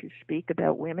of which you speak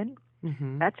about women.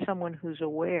 Mm-hmm. That's someone who's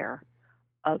aware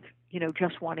of,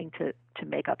 just wanting to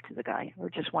make up to the guy or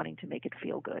just wanting to make it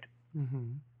feel good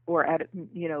Mm-hmm. or,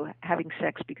 having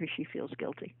sex because she feels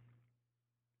guilty.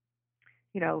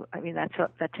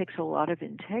 That takes a lot of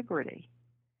integrity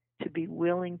to be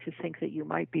willing to think that you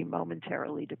might be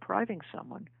momentarily depriving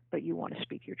someone, but you want to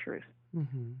speak your truth.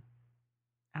 Mm-hmm.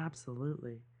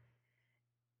 Absolutely.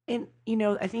 And,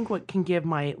 I think what can give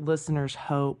my listeners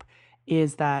hope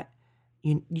is that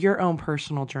your own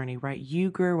personal journey, right? You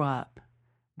grew up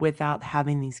without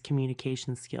having these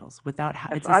communication skills, without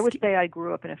I would say I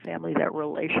grew up in a family that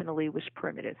relationally was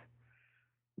primitive.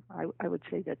 I would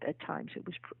say that at times it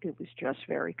was just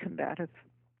very combative.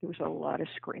 There was a lot of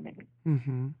screaming.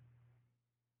 Mm-hmm.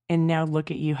 And now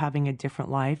look at you having a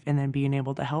different life and then being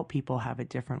able to help people have a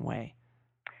different way.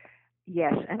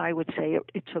 Yes, and I would say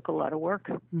it took a lot of work.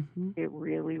 Mm-hmm. It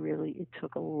really, really, it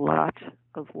took a lot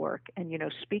of work. And,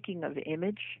 speaking of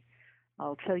image,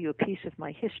 I'll tell you a piece of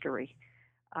my history.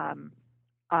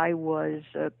 I was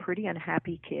a pretty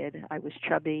unhappy kid. I was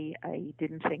chubby. I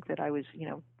didn't think that I was,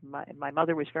 my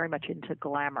mother was very much into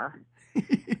glamour.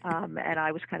 And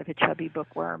I was kind of a chubby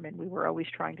bookworm, and we were always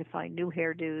trying to find new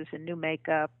hairdos and new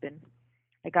makeup. And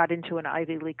I got into an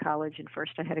Ivy League college, and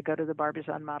first I had to go to the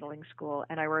Barbizon modeling school.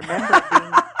 And I remember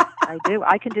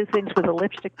I can do things with a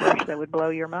lipstick brush that would blow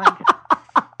your mind.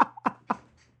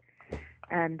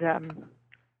 And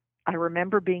I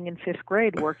remember being in 5th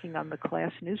grade working on the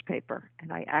class newspaper,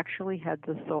 and I actually had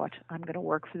the thought, I'm going to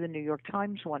work for the New York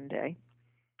Times one day,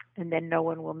 and then no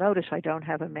one will notice I don't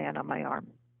have a man on my arm.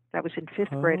 That was in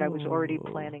 5th grade. I was already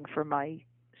planning for my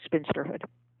spinsterhood.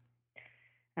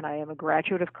 And I am a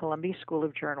graduate of Columbia School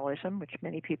of Journalism, which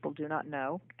many people do not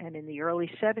know. And in the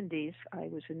early 70s, I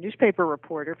was a newspaper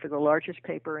reporter for the largest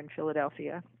paper in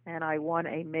Philadelphia, and I won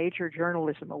a major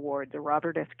journalism award, the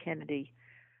Robert F. Kennedy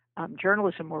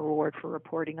Journalism Award for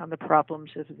reporting on the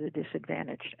problems of the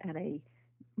disadvantaged. And a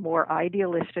more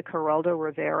idealistic Geraldo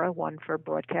Rivera won for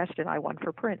broadcast, and I won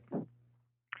for print.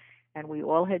 And we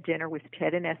all had dinner with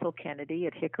Ted and Ethel Kennedy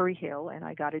at Hickory Hill, and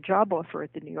I got a job offer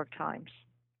at the New York Times.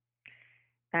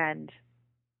 And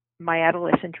my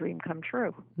adolescent dream come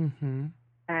true. Mm-hmm.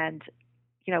 And,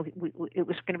 it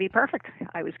was going to be perfect.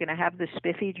 I was going to have this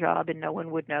spiffy job, and no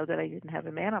one would know that I didn't have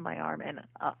a man on my arm. And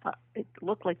it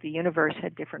looked like the universe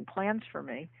had different plans for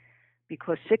me,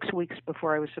 because 6 weeks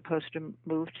before I was supposed to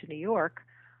move to New York,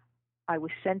 I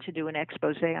was sent to do an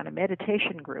expose on a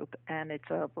meditation group. And it's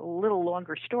a little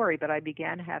longer story, but I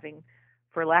began having,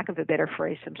 for lack of a better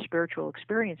phrase, some spiritual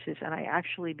experiences, and I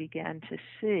actually began to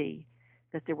see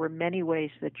that there were many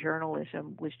ways that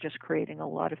journalism was just creating a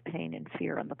lot of pain and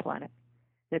fear on the planet.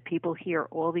 That people hear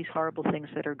all these horrible things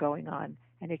that are going on,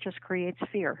 and it just creates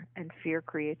fear, and fear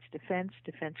creates defense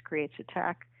creates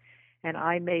attack. And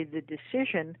I made the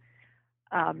decision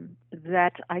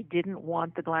that I didn't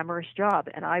want the glamorous job.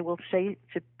 And I will say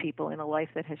to people in a life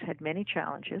that has had many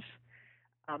challenges,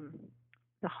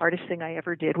 the hardest thing I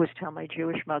ever did was tell my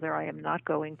Jewish mother, I am not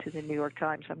going to the New York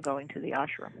Times, I'm going to the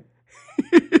ashram.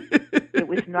 It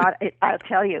was not, I'll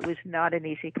tell you, it was not an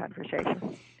easy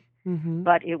conversation. Mm-hmm.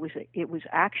 But it was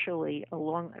actually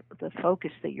along the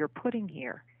focus that you're putting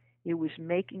here. It was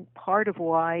making part of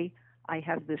why I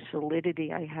have the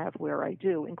solidity I have where I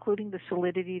do, including the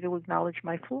solidity to acknowledge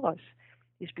my flaws,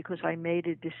 is because I made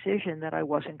a decision that I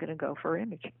wasn't going to go for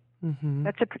image. Mm-hmm.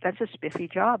 That's a spiffy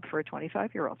job for a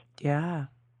 25-year-old. Yeah,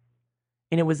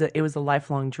 and it was a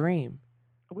lifelong dream.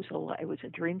 It was a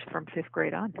dream from 5th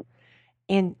grade on.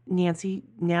 And Nancy,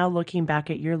 now looking back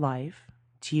at your life,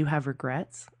 do you have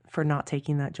regrets for not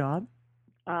taking that job?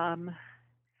 Um,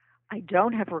 I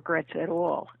don't have regrets at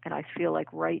all, and I feel like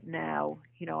right now,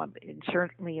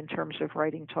 certainly in terms of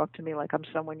writing Talk to Me Like I'm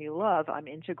Someone You Love, I'm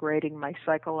integrating my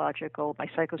psychological, my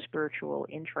psychospiritual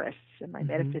interests and my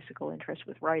Mm-hmm. metaphysical interests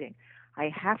with writing. I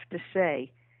have to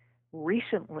say,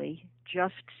 recently,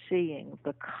 just seeing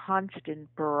the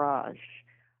constant barrage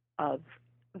of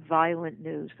violent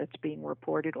news that's being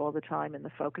reported all the time and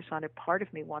the focus on it, part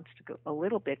of me wants to go a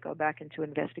little bit go back into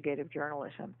investigative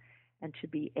journalism and to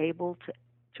be able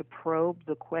to probe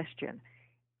the question,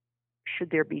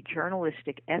 should there be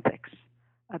journalistic ethics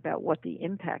about what the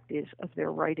impact is of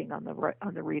their writing on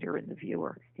the reader and the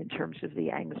viewer in terms of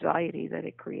the anxiety that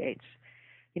it creates.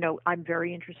 I'm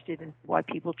very interested in why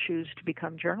people choose to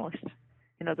become journalists.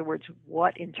 In other words,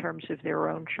 what in terms of their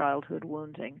own childhood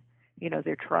wounding,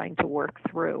 they're trying to work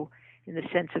through, in the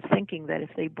sense of thinking that if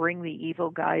they bring the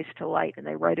evil guys to light and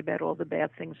they write about all the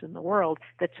bad things in the world,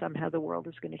 that somehow the world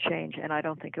is going to change. And I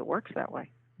don't think it works that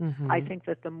way. Mm-hmm. I think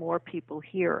that the more people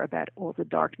hear about all the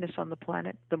darkness on the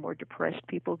planet, the more depressed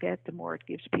people get, the more it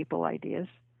gives people ideas.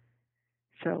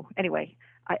 So anyway,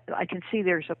 I can see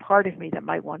there's a part of me that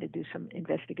might want to do some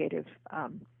investigative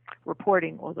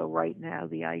reporting, although right now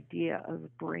the idea of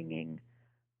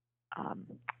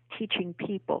teaching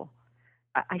people,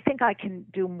 I think I can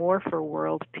do more for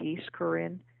world peace,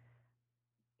 Corinne,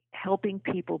 helping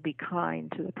people be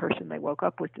kind to the person they woke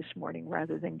up with this morning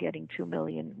rather than getting 2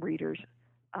 million readers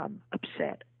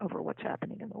upset over what's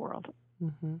happening in the world.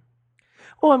 Mm-hmm.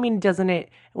 Well, I mean, doesn't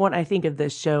it, when I think of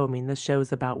this show, I mean, this show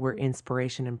is about where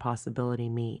inspiration and possibility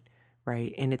meet,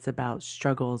 right? And it's about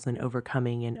struggles and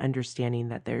overcoming and understanding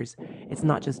that it's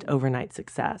not just overnight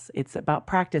success. It's about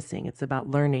practicing. It's about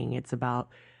learning. It's about,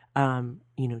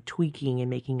 tweaking and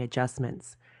making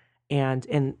adjustments.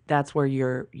 And that's where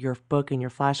your book and your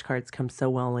flashcards come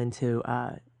so well into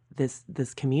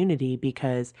this community,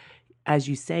 because as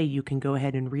you say, you can go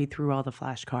ahead and read through all the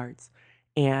flashcards.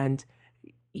 And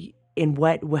in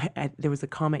what there was a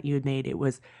comment you had made. It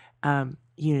was,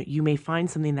 you may find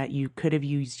something that you could have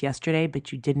used yesterday,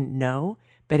 but you didn't know,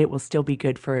 but it will still be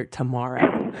good for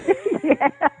tomorrow. Yeah.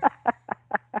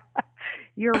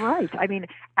 You're right. I mean,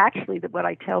 actually, what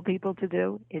I tell people to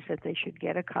do is that they should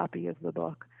get a copy of the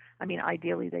book. I mean,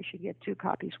 ideally, they should get 2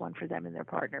 copies, one for them and their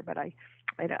partner. But I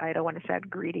don't want to sound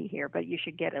greedy here, but you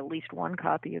should get at least 1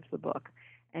 copy of the book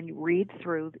and read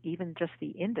through even just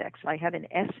the index. I have an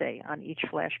essay on each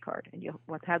flashcard, and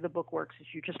how the book works is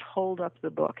you just hold up the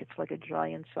book. It's like a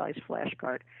giant-sized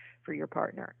flashcard for your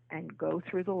partner, and go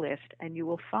through the list, and you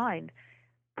will find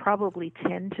probably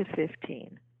 10 to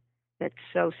 15 that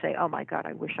say, oh my God,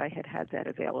 I wish I had had that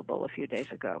available a few days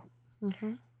ago.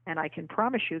 Mm-hmm. And I can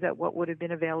promise you that what would have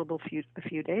been available a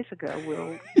few days ago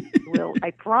will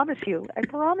I promise you,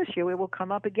 it will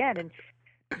come up again. And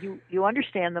you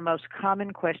understand the most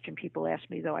common question people ask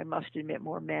me, though I must admit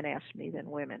more men ask me than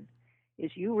women,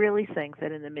 is, you really think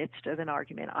that in the midst of an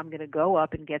argument, I'm going to go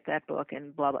up and get that book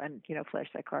and blah, blah, and, flash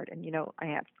that card? And,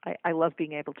 I love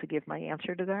being able to give my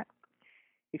answer to that.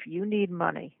 If you need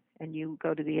money and you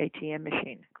go to the ATM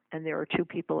machine and there are 2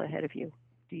 people ahead of you,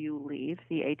 do you leave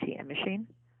the ATM machine?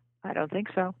 I don't think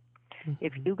so. Mm-hmm.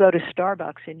 If you go to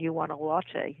Starbucks and you want a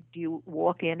latte, do you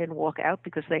walk in and walk out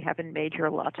because they haven't made your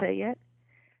latte yet?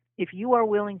 If you are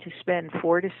willing to spend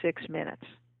 4 to 6 minutes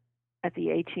at the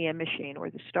ATM machine or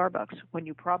the Starbucks when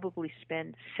you probably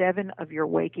spend 7 of your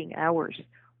waking hours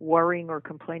worrying or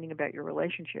complaining about your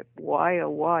relationship, why,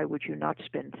 oh why, would you not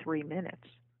spend 3 minutes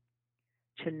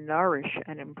to nourish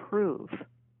and improve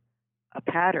a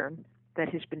pattern that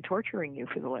has been torturing you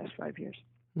for the last 5 years?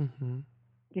 Mm-hmm.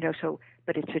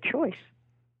 But it's a choice.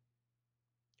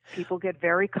 People get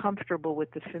very comfortable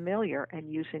with the familiar, and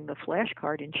using the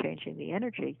flashcard and changing the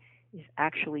energy is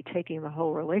actually taking the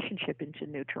whole relationship into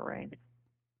new terrain.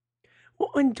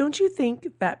 Well, and don't you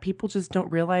think that people just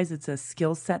don't realize it's a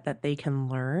skill set that they can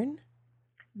learn?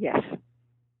 Yes.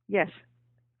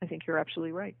 I think you're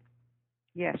absolutely right.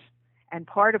 Yes. And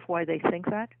part of why they think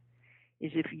that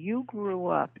is, if you grew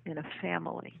up in a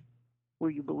family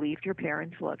where you believed your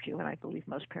parents loved you, and I believe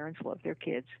most parents love their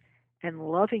kids,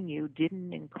 and loving you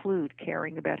didn't include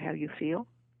caring about how you feel,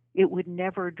 it would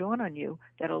never dawn on you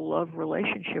that a love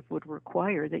relationship would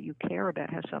require that you care about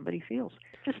how somebody feels.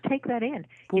 Just take that in.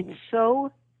 Well, it's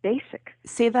so basic.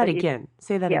 Say that again.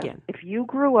 Again. If you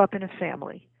grew up in a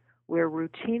family where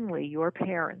routinely your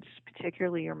parents,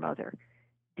 particularly your mother,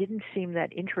 didn't seem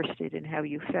that interested in how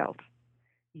you felt,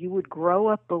 You would grow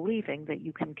up believing that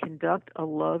you can conduct a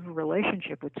love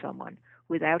relationship with someone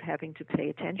without having to pay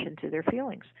attention to their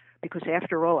feelings. Because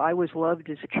after all, I was loved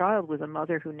as a child with a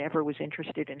mother who never was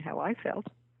interested in how I felt.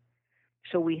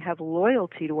 So we have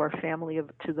loyalty to our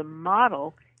to the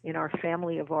model in our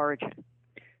family of origin.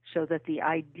 So that the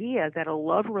idea that a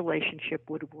love relationship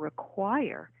would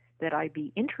require that I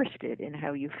be interested in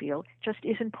how you feel just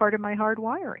isn't part of my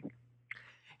hardwiring.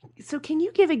 So, can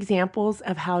you give examples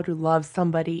of how to love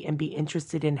somebody and be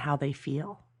interested in how they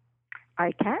feel?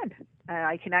 I can.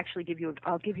 I can actually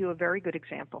I'll give you a very good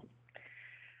example.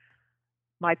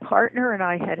 My partner and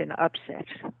I had an upset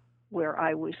where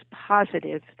I was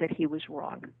positive that he was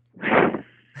wrong.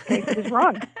 Okay, he was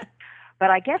wrong.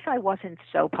 But I guess I wasn't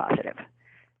so positive.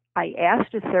 I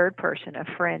asked a third person, a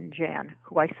friend, Jan,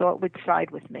 who I thought would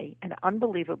side with me, and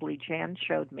unbelievably, Jan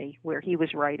showed me where he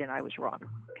was right and I was wrong.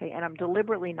 Okay, and I'm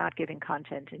deliberately not giving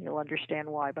content, and you'll understand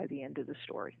why by the end of the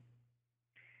story.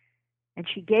 And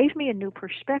she gave me a new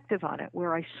perspective on it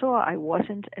where I saw I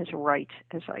wasn't as right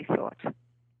as I thought.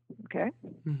 Okay?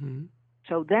 Mm-hmm.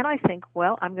 So then I think,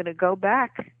 well, I'm going to go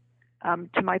back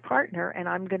to my partner and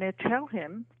I'm going to tell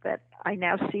him that I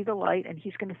now see the light, and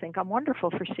he's going to think I'm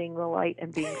wonderful for seeing the light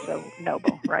and being so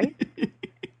noble, right?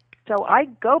 So I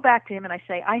go back to him and I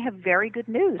say, I have very good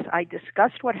news. I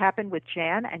discussed what happened with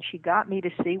Jan, and she got me to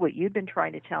see what you'd been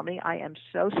trying to tell me. I am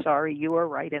so sorry. You are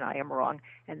right and I am wrong.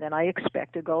 And then I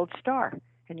expect a gold star.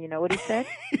 And you know what he said?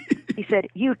 He said,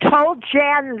 you told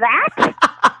Jan that?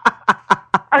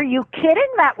 Are you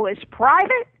kidding? That was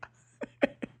private?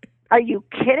 Are you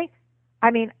kidding? I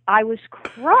mean, I was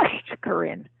crushed,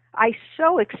 Corinne. I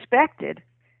so expected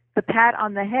the pat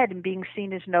on the head and being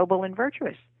seen as noble and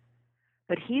virtuous.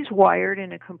 But he's wired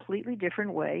in a completely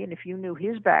different way, and if you knew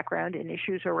his background in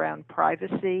issues around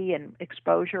privacy and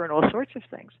exposure and all sorts of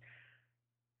things,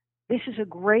 this is a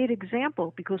great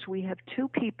example because we have two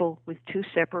people with two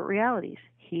separate realities.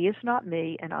 He is not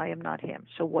me, and I am not him.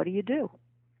 So what do?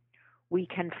 We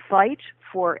can fight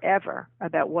forever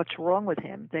about what's wrong with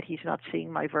him, that he's not seeing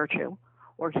my virtue,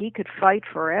 or he could fight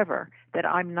forever that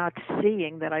I'm not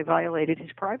seeing that I violated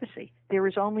his privacy. There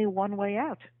is only one way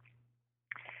out.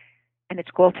 And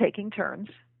it's called taking turns,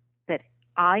 that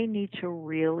I need to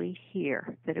really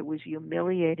hear that it was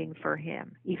humiliating for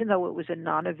him, even though it was a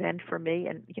non-event for me.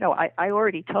 And, I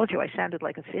already told you I sounded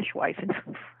like a fishwife in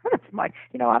front of my,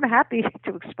 I'm happy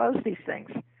to expose these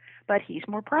things, but he's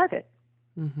more private.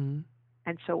 Mm-hmm.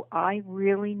 And so I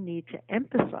really need to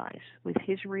empathize with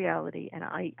his reality, and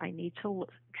I need to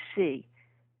see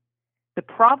the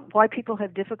problem, why people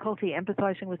have difficulty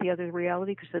empathizing with the other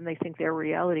reality, because then they think their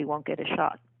reality won't get a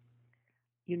shot.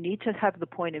 You need to have the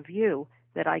point of view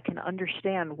that I can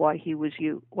understand why he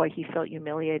felt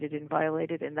humiliated and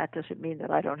violated, and that doesn't mean that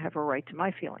I don't have a right to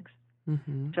my feelings.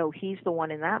 Mm-hmm. So he's the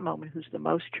one in that moment who's the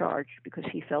most charged because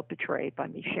he felt betrayed by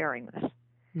me sharing this.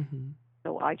 Mm-hmm.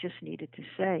 So I just needed to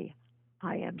say,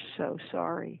 I am so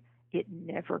sorry. It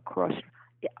never crossed.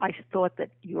 I thought that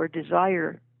your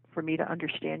desire for me to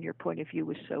understand your point of view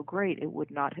was so great, it would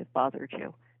not have bothered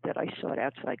you that I sought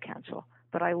outside counsel.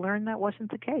 But I learned that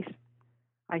wasn't the case.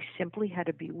 I simply had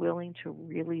to be willing to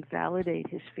really validate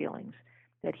his feelings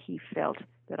that he felt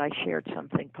that I shared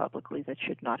something publicly that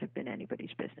should not have been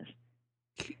anybody's business.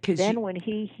 Then when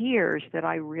he hears that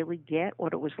I really get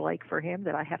what it was like for him,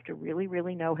 that I have to really,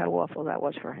 really know how awful that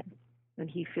was for him, and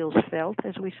he feels felt,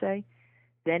 as we say,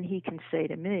 then he can say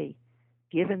to me,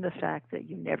 given the fact that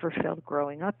you never felt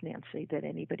growing up, Nancy, that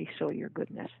anybody saw your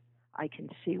goodness, I can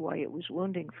see why it was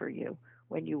wounding for you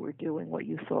when you were doing what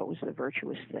you thought was the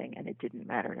virtuous thing, and it didn't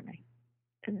matter to me.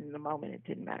 And in the moment, it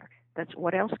didn't matter. That's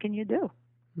what else can you do?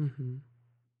 Mm-hmm.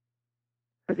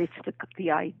 But it's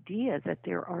the idea that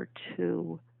there are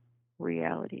two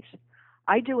realities.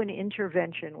 I do an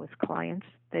intervention with clients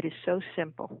that is so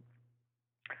simple.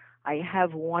 I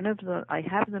have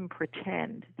them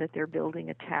pretend that they're building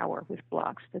a tower with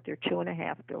blocks, that they're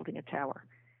 2.5 building a tower.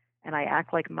 And I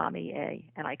act like Mommy A,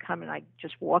 and I come and I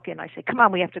just walk in, I say, come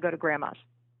on, we have to go to Grandma's.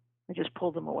 I just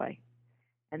pull them away.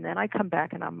 And then I come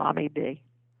back and I'm Mommy B,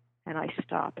 and I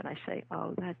stop and I say,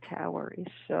 oh, that tower is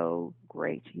so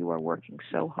great. You are working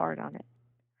so hard on it.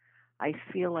 I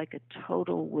feel like a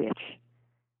total witch.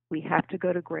 We have to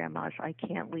go to Grandma's. I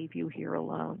can't leave you here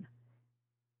alone.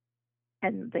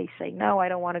 And they say, no, I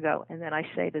don't want to go. And then I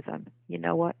say to them, you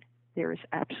know what? There is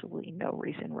absolutely no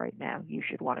reason right now you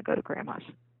should want to go to Grandma's.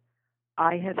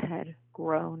 I have had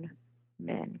grown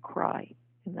men cry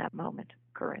in that moment,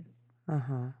 Corinne,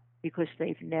 because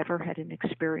they've never had an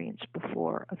experience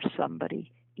before of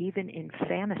somebody, even in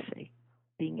fantasy,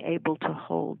 being able to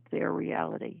hold their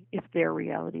reality if their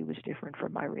reality was different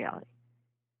from my reality.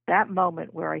 that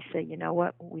moment where I say, you know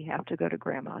what, we have to go to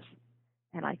grandma's.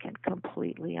 And I can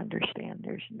completely understand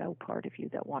there's no part of you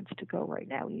that wants to go right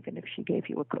now, even if she gave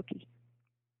you a cookie.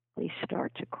 They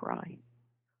start to cry.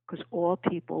 Because all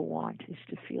people want is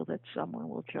to feel that someone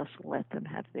will just let them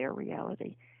have their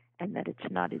reality and that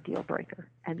it's not a deal breaker.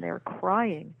 And they're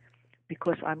crying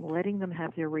because I'm letting them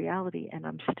have their reality and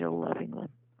I'm still loving them.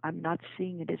 I'm not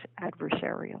seeing it as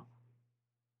adversarial.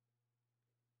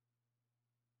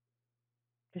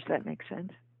 Does that make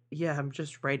sense? Yeah, I'm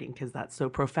just writing because that's so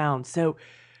profound. So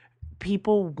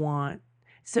people want,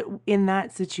 so in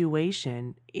that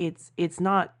situation, it's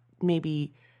not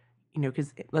maybe,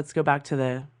 because let's go back to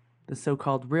the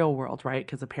so-called real world, right?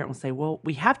 Because a parent will say, well,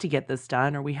 we have to get this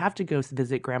done or we have to go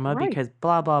visit grandma Right. because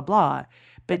blah, blah, blah.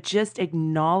 But just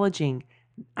acknowledging,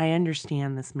 I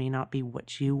understand this may not be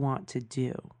what you want to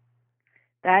do.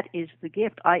 That is the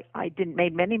gift. I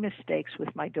made many mistakes with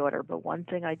my daughter, but one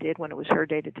thing I did when it was her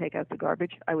day to take out the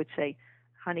garbage, I would say,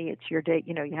 honey, it's your day.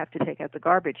 You have to take out the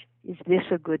garbage. Is this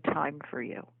a good time for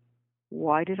you?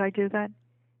 Why did I do that?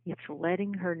 It's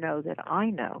letting her know that I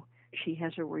know she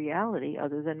has a reality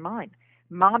other than mine.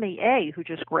 Mommy A, who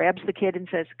just grabs the kid and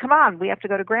says, come on, we have to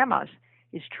go to grandma's,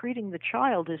 is treating the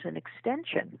child as an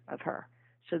extension of her.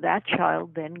 So that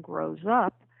child then grows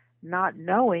up not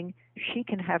knowing she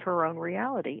can have her own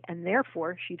reality, and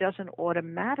therefore she doesn't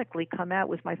automatically come out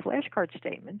with my flashcard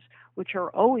statements, which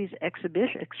are always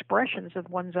expressions of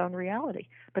one's own reality.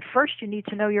 But first you need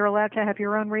to know you're allowed to have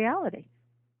your own reality.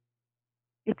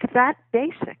 It's that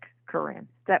basic, Corinne,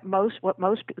 that's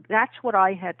what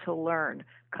I had to learn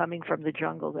coming from the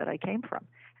jungle that I came from.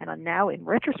 And now, in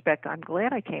retrospect, I'm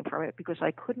glad I came from it because I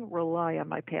couldn't rely on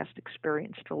my past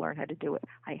experience to learn how to do it.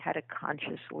 I had to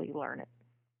consciously learn it.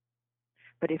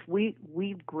 But if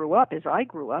we grew up, as I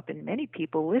grew up, and many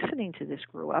people listening to this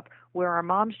grew up, where our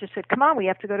moms just said, come on, we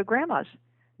have to go to grandma's.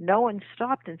 No one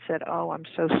stopped and said, oh, I'm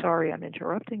so sorry I'm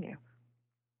interrupting you,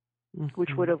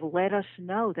 which would have let us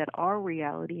know that our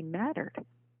reality mattered.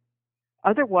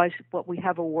 Otherwise, what we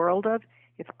have a world of,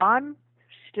 if I'm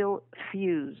still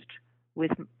fused with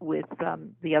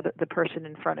the person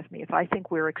in front of me, if I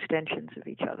think we're extensions of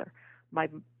each other, my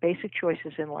basic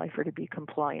choices in life are to be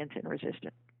compliant and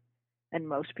resistant. And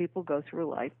most people go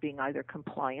through life being either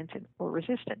compliant or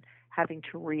resistant, having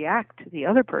to react to the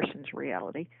other person's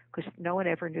reality because no one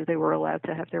ever knew they were allowed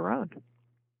to have their own.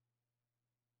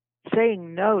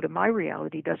 Saying no to my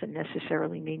reality doesn't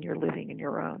necessarily mean you're living in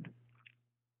your own.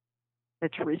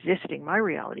 It's resisting my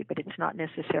reality, but it's not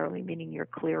necessarily meaning you're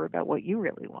clear about what you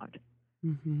really want.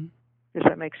 Mm-hmm. Does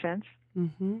that make sense?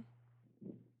 Mm-hmm.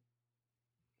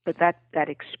 But that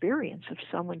experience of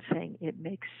someone saying, it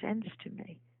makes sense to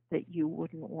me that you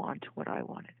wouldn't want what I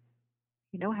wanted.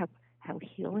 You know how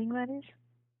healing that is?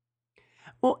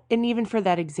 Well, and even for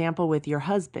that example with your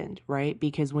husband, right?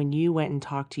 Because when you went and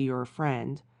talked to your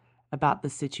friend about the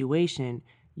situation,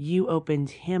 you opened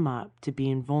him up to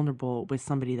being vulnerable with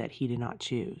somebody that he did not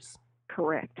choose.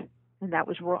 Correct. And that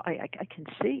was wrong. I can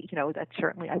see, that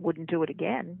certainly I wouldn't do it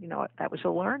again. That was a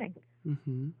learning.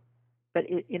 Mm-hmm. But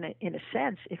in a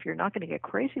sense, if you're not going to get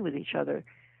crazy with each other,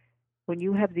 when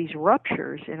you have these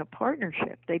ruptures in a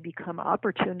partnership, they become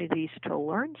opportunities to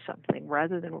learn something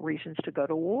rather than reasons to go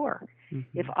to war.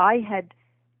 Mm-hmm. If I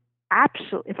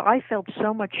felt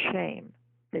so much shame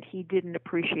that he didn't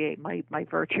appreciate my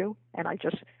virtue and I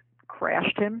just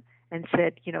crashed him and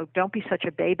said, don't be such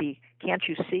a baby. Can't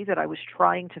you see that I was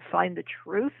trying to find the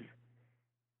truth?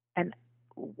 And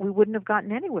we wouldn't have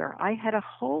gotten anywhere. I had a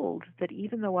hold that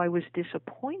even though I was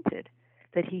disappointed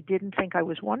that he didn't think I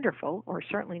was wonderful, or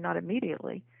certainly not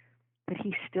immediately, that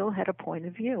he still had a point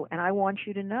of view. And I want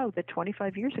you to know that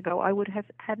 25 years ago, I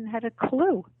hadn't had a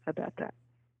clue about that.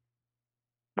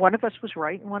 One of us was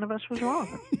right and one of us was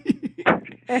wrong.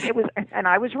 and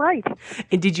I was right.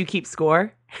 And did you keep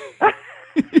score?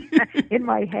 In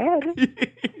my head.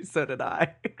 So did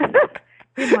I.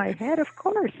 In my head, of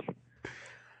course.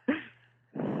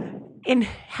 And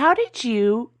how did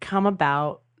you come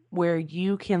about where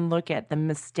you can look at the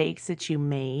mistakes that you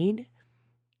made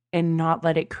and not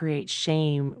let it create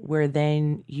shame, where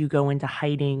then you go into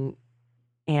hiding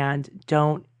and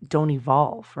don't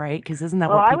evolve, right? Because isn't that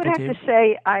what people do?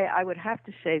 I would have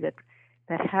to say that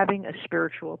having a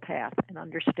spiritual path and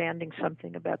understanding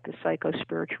something about the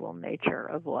psycho-spiritual nature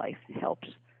of life helps.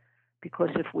 Because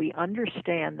if we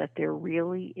understand that there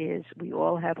really is, we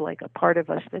all have like a part of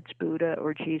us that's Buddha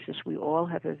or Jesus, we all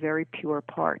have a very pure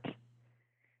part,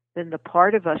 then the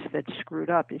part of us that's screwed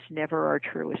up is never our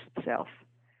truest self.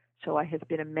 So I have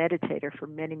been a meditator for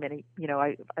many,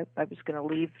 I was going to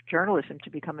leave journalism to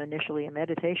become initially a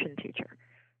meditation teacher.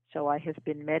 So I have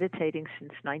been meditating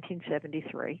since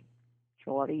 1973. It's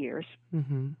a lot of years.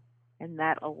 Mm-hmm. And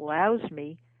that allows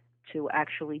me to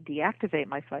actually deactivate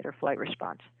my fight or flight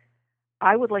response.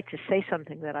 I would like to say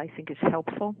something that I think is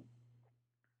helpful.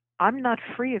 I'm not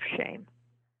free of shame.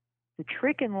 The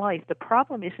trick in life, the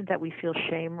problem isn't that we feel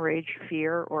shame, rage,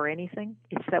 fear, or anything.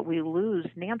 It's that we lose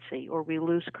Nancy or we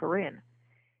lose Corinne.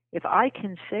 If I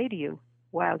can say to you,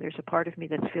 wow, there's a part of me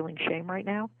that's feeling shame right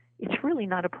now, it's really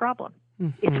not a problem.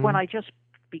 Mm-hmm. It's when I just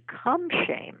become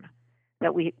shame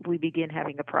that we begin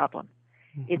having a problem.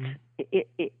 Mm-hmm.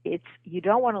 It's you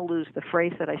don't want to lose the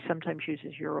phrase that I sometimes use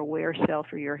is your aware self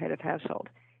or your head of household.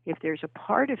 If there's a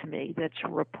part of me that's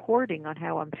reporting on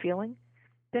how I'm feeling,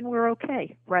 then we're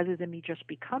okay, rather than me just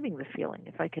becoming the feeling,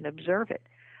 if I can observe it.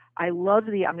 I'm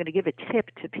going to give a tip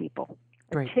to people.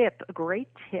 Great. A great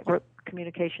tip, or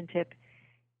communication tip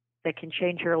that can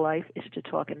change your life is to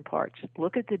talk in parts.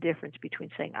 Look at the difference between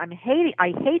saying, I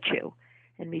hate you,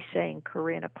 and me saying,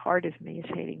 Corinne, a part of me is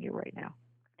hating you right now.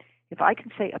 If I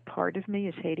can say a part of me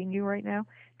is hating you right now,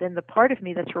 then the part of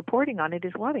me that's reporting on it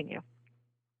is loving you.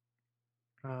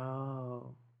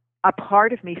 Oh. A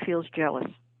part of me feels jealous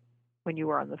when you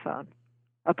were on the phone.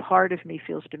 A part of me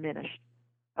feels diminished.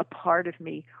 A part of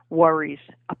me worries.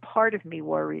 A part of me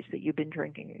worries that you've been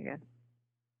drinking again.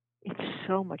 It's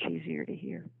so much easier to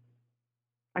hear.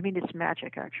 I mean, it's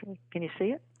magic, actually. Can you see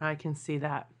it? I can see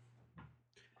that.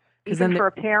 Even for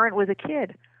a parent with a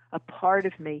kid, a part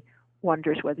of me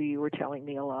wonders whether you were telling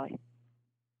me a lie.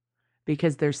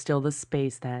 Because there's still the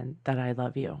space then that I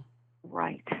love you.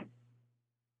 Right.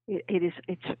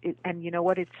 And you know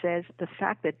what it says? The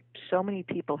fact that so many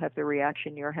people have the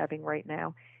reaction you're having right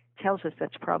now tells us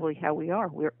that's probably how we are.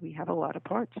 We have a lot of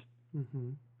parts. Mm-hmm.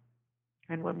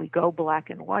 And when we go black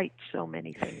and white, so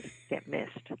many things get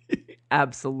missed.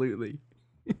 Absolutely.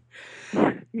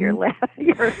 Your laugh.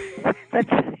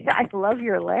 I love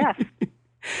your laugh.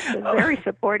 It's a very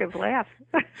supportive laugh.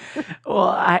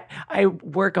 Well, I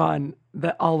work on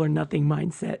the all or nothing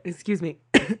mindset,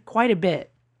 quite a bit.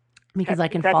 Because I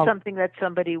can Is that follow. something that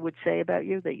somebody would say about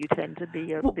you, that you tend to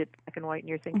be a bit black and white in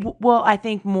your thinking? Well, I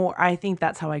think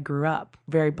that's how I grew up,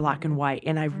 very black and white.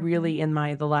 And I've really, in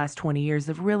the last 20 years,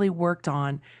 have really worked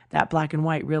on that black and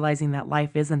white, realizing that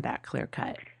life isn't that clear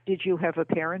cut. Did you have a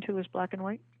parent who was black and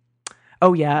white?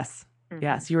 Oh, yes. Mm-hmm.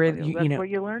 Yes. That's where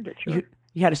you learned it, sure.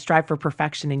 You had to strive for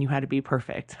perfection and you had to be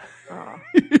perfect. Oh.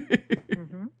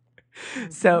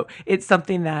 So it's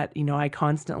something that, I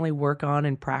constantly work on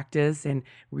and practice. And,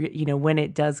 when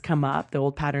it does come up, the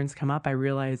old patterns come up, I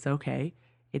realize, okay,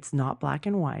 it's not black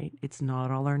and white. It's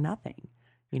not all or nothing.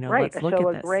 Right. Let's look at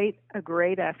this. A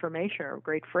great affirmation or a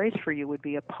great phrase for you would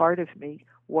be, a part of me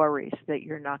worries that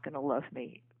you're not going to love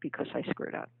me because I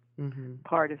screwed up. Mm-hmm. A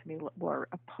part of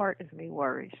me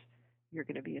worries you're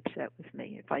going to be upset with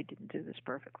me if I didn't do this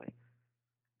perfectly.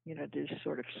 To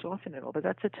sort of soften it all. But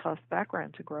that's a tough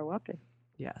background to grow up in.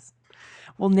 Yes.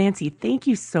 Well, Nancy, thank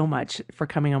you so much for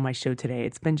coming on my show today.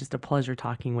 It's been just a pleasure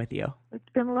talking with you. It's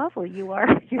been lovely.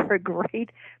 You're a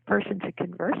great person to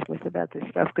converse with about this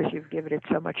stuff because you've given it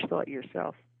so much thought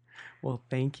yourself. Well,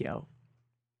 thank you.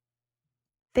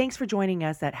 Thanks for joining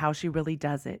us at How She Really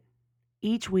Does It.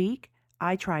 Each week,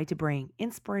 I try to bring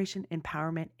inspiration,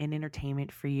 empowerment, and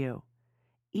entertainment for you.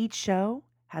 Each show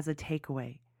has a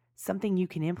takeaway, something you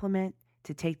can implement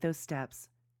to take those steps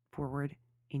forward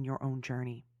in your own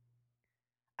journey.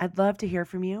 I'd love to hear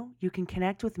from you. You can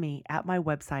connect with me at my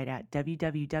website at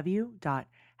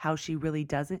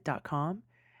www.howshereallydoesit.com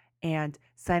and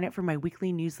sign up for my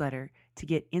weekly newsletter to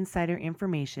get insider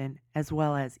information as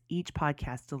well as each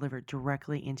podcast delivered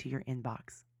directly into your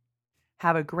inbox.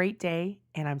 Have a great day,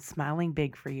 and I'm smiling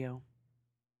big for you.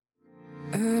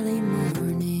 Early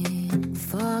morning,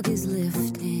 fog is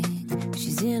lifting.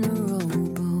 She's in a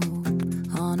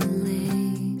rowboat on a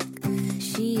lake.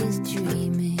 She is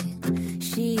dreaming,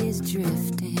 she is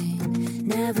drifting.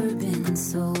 Never been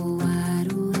so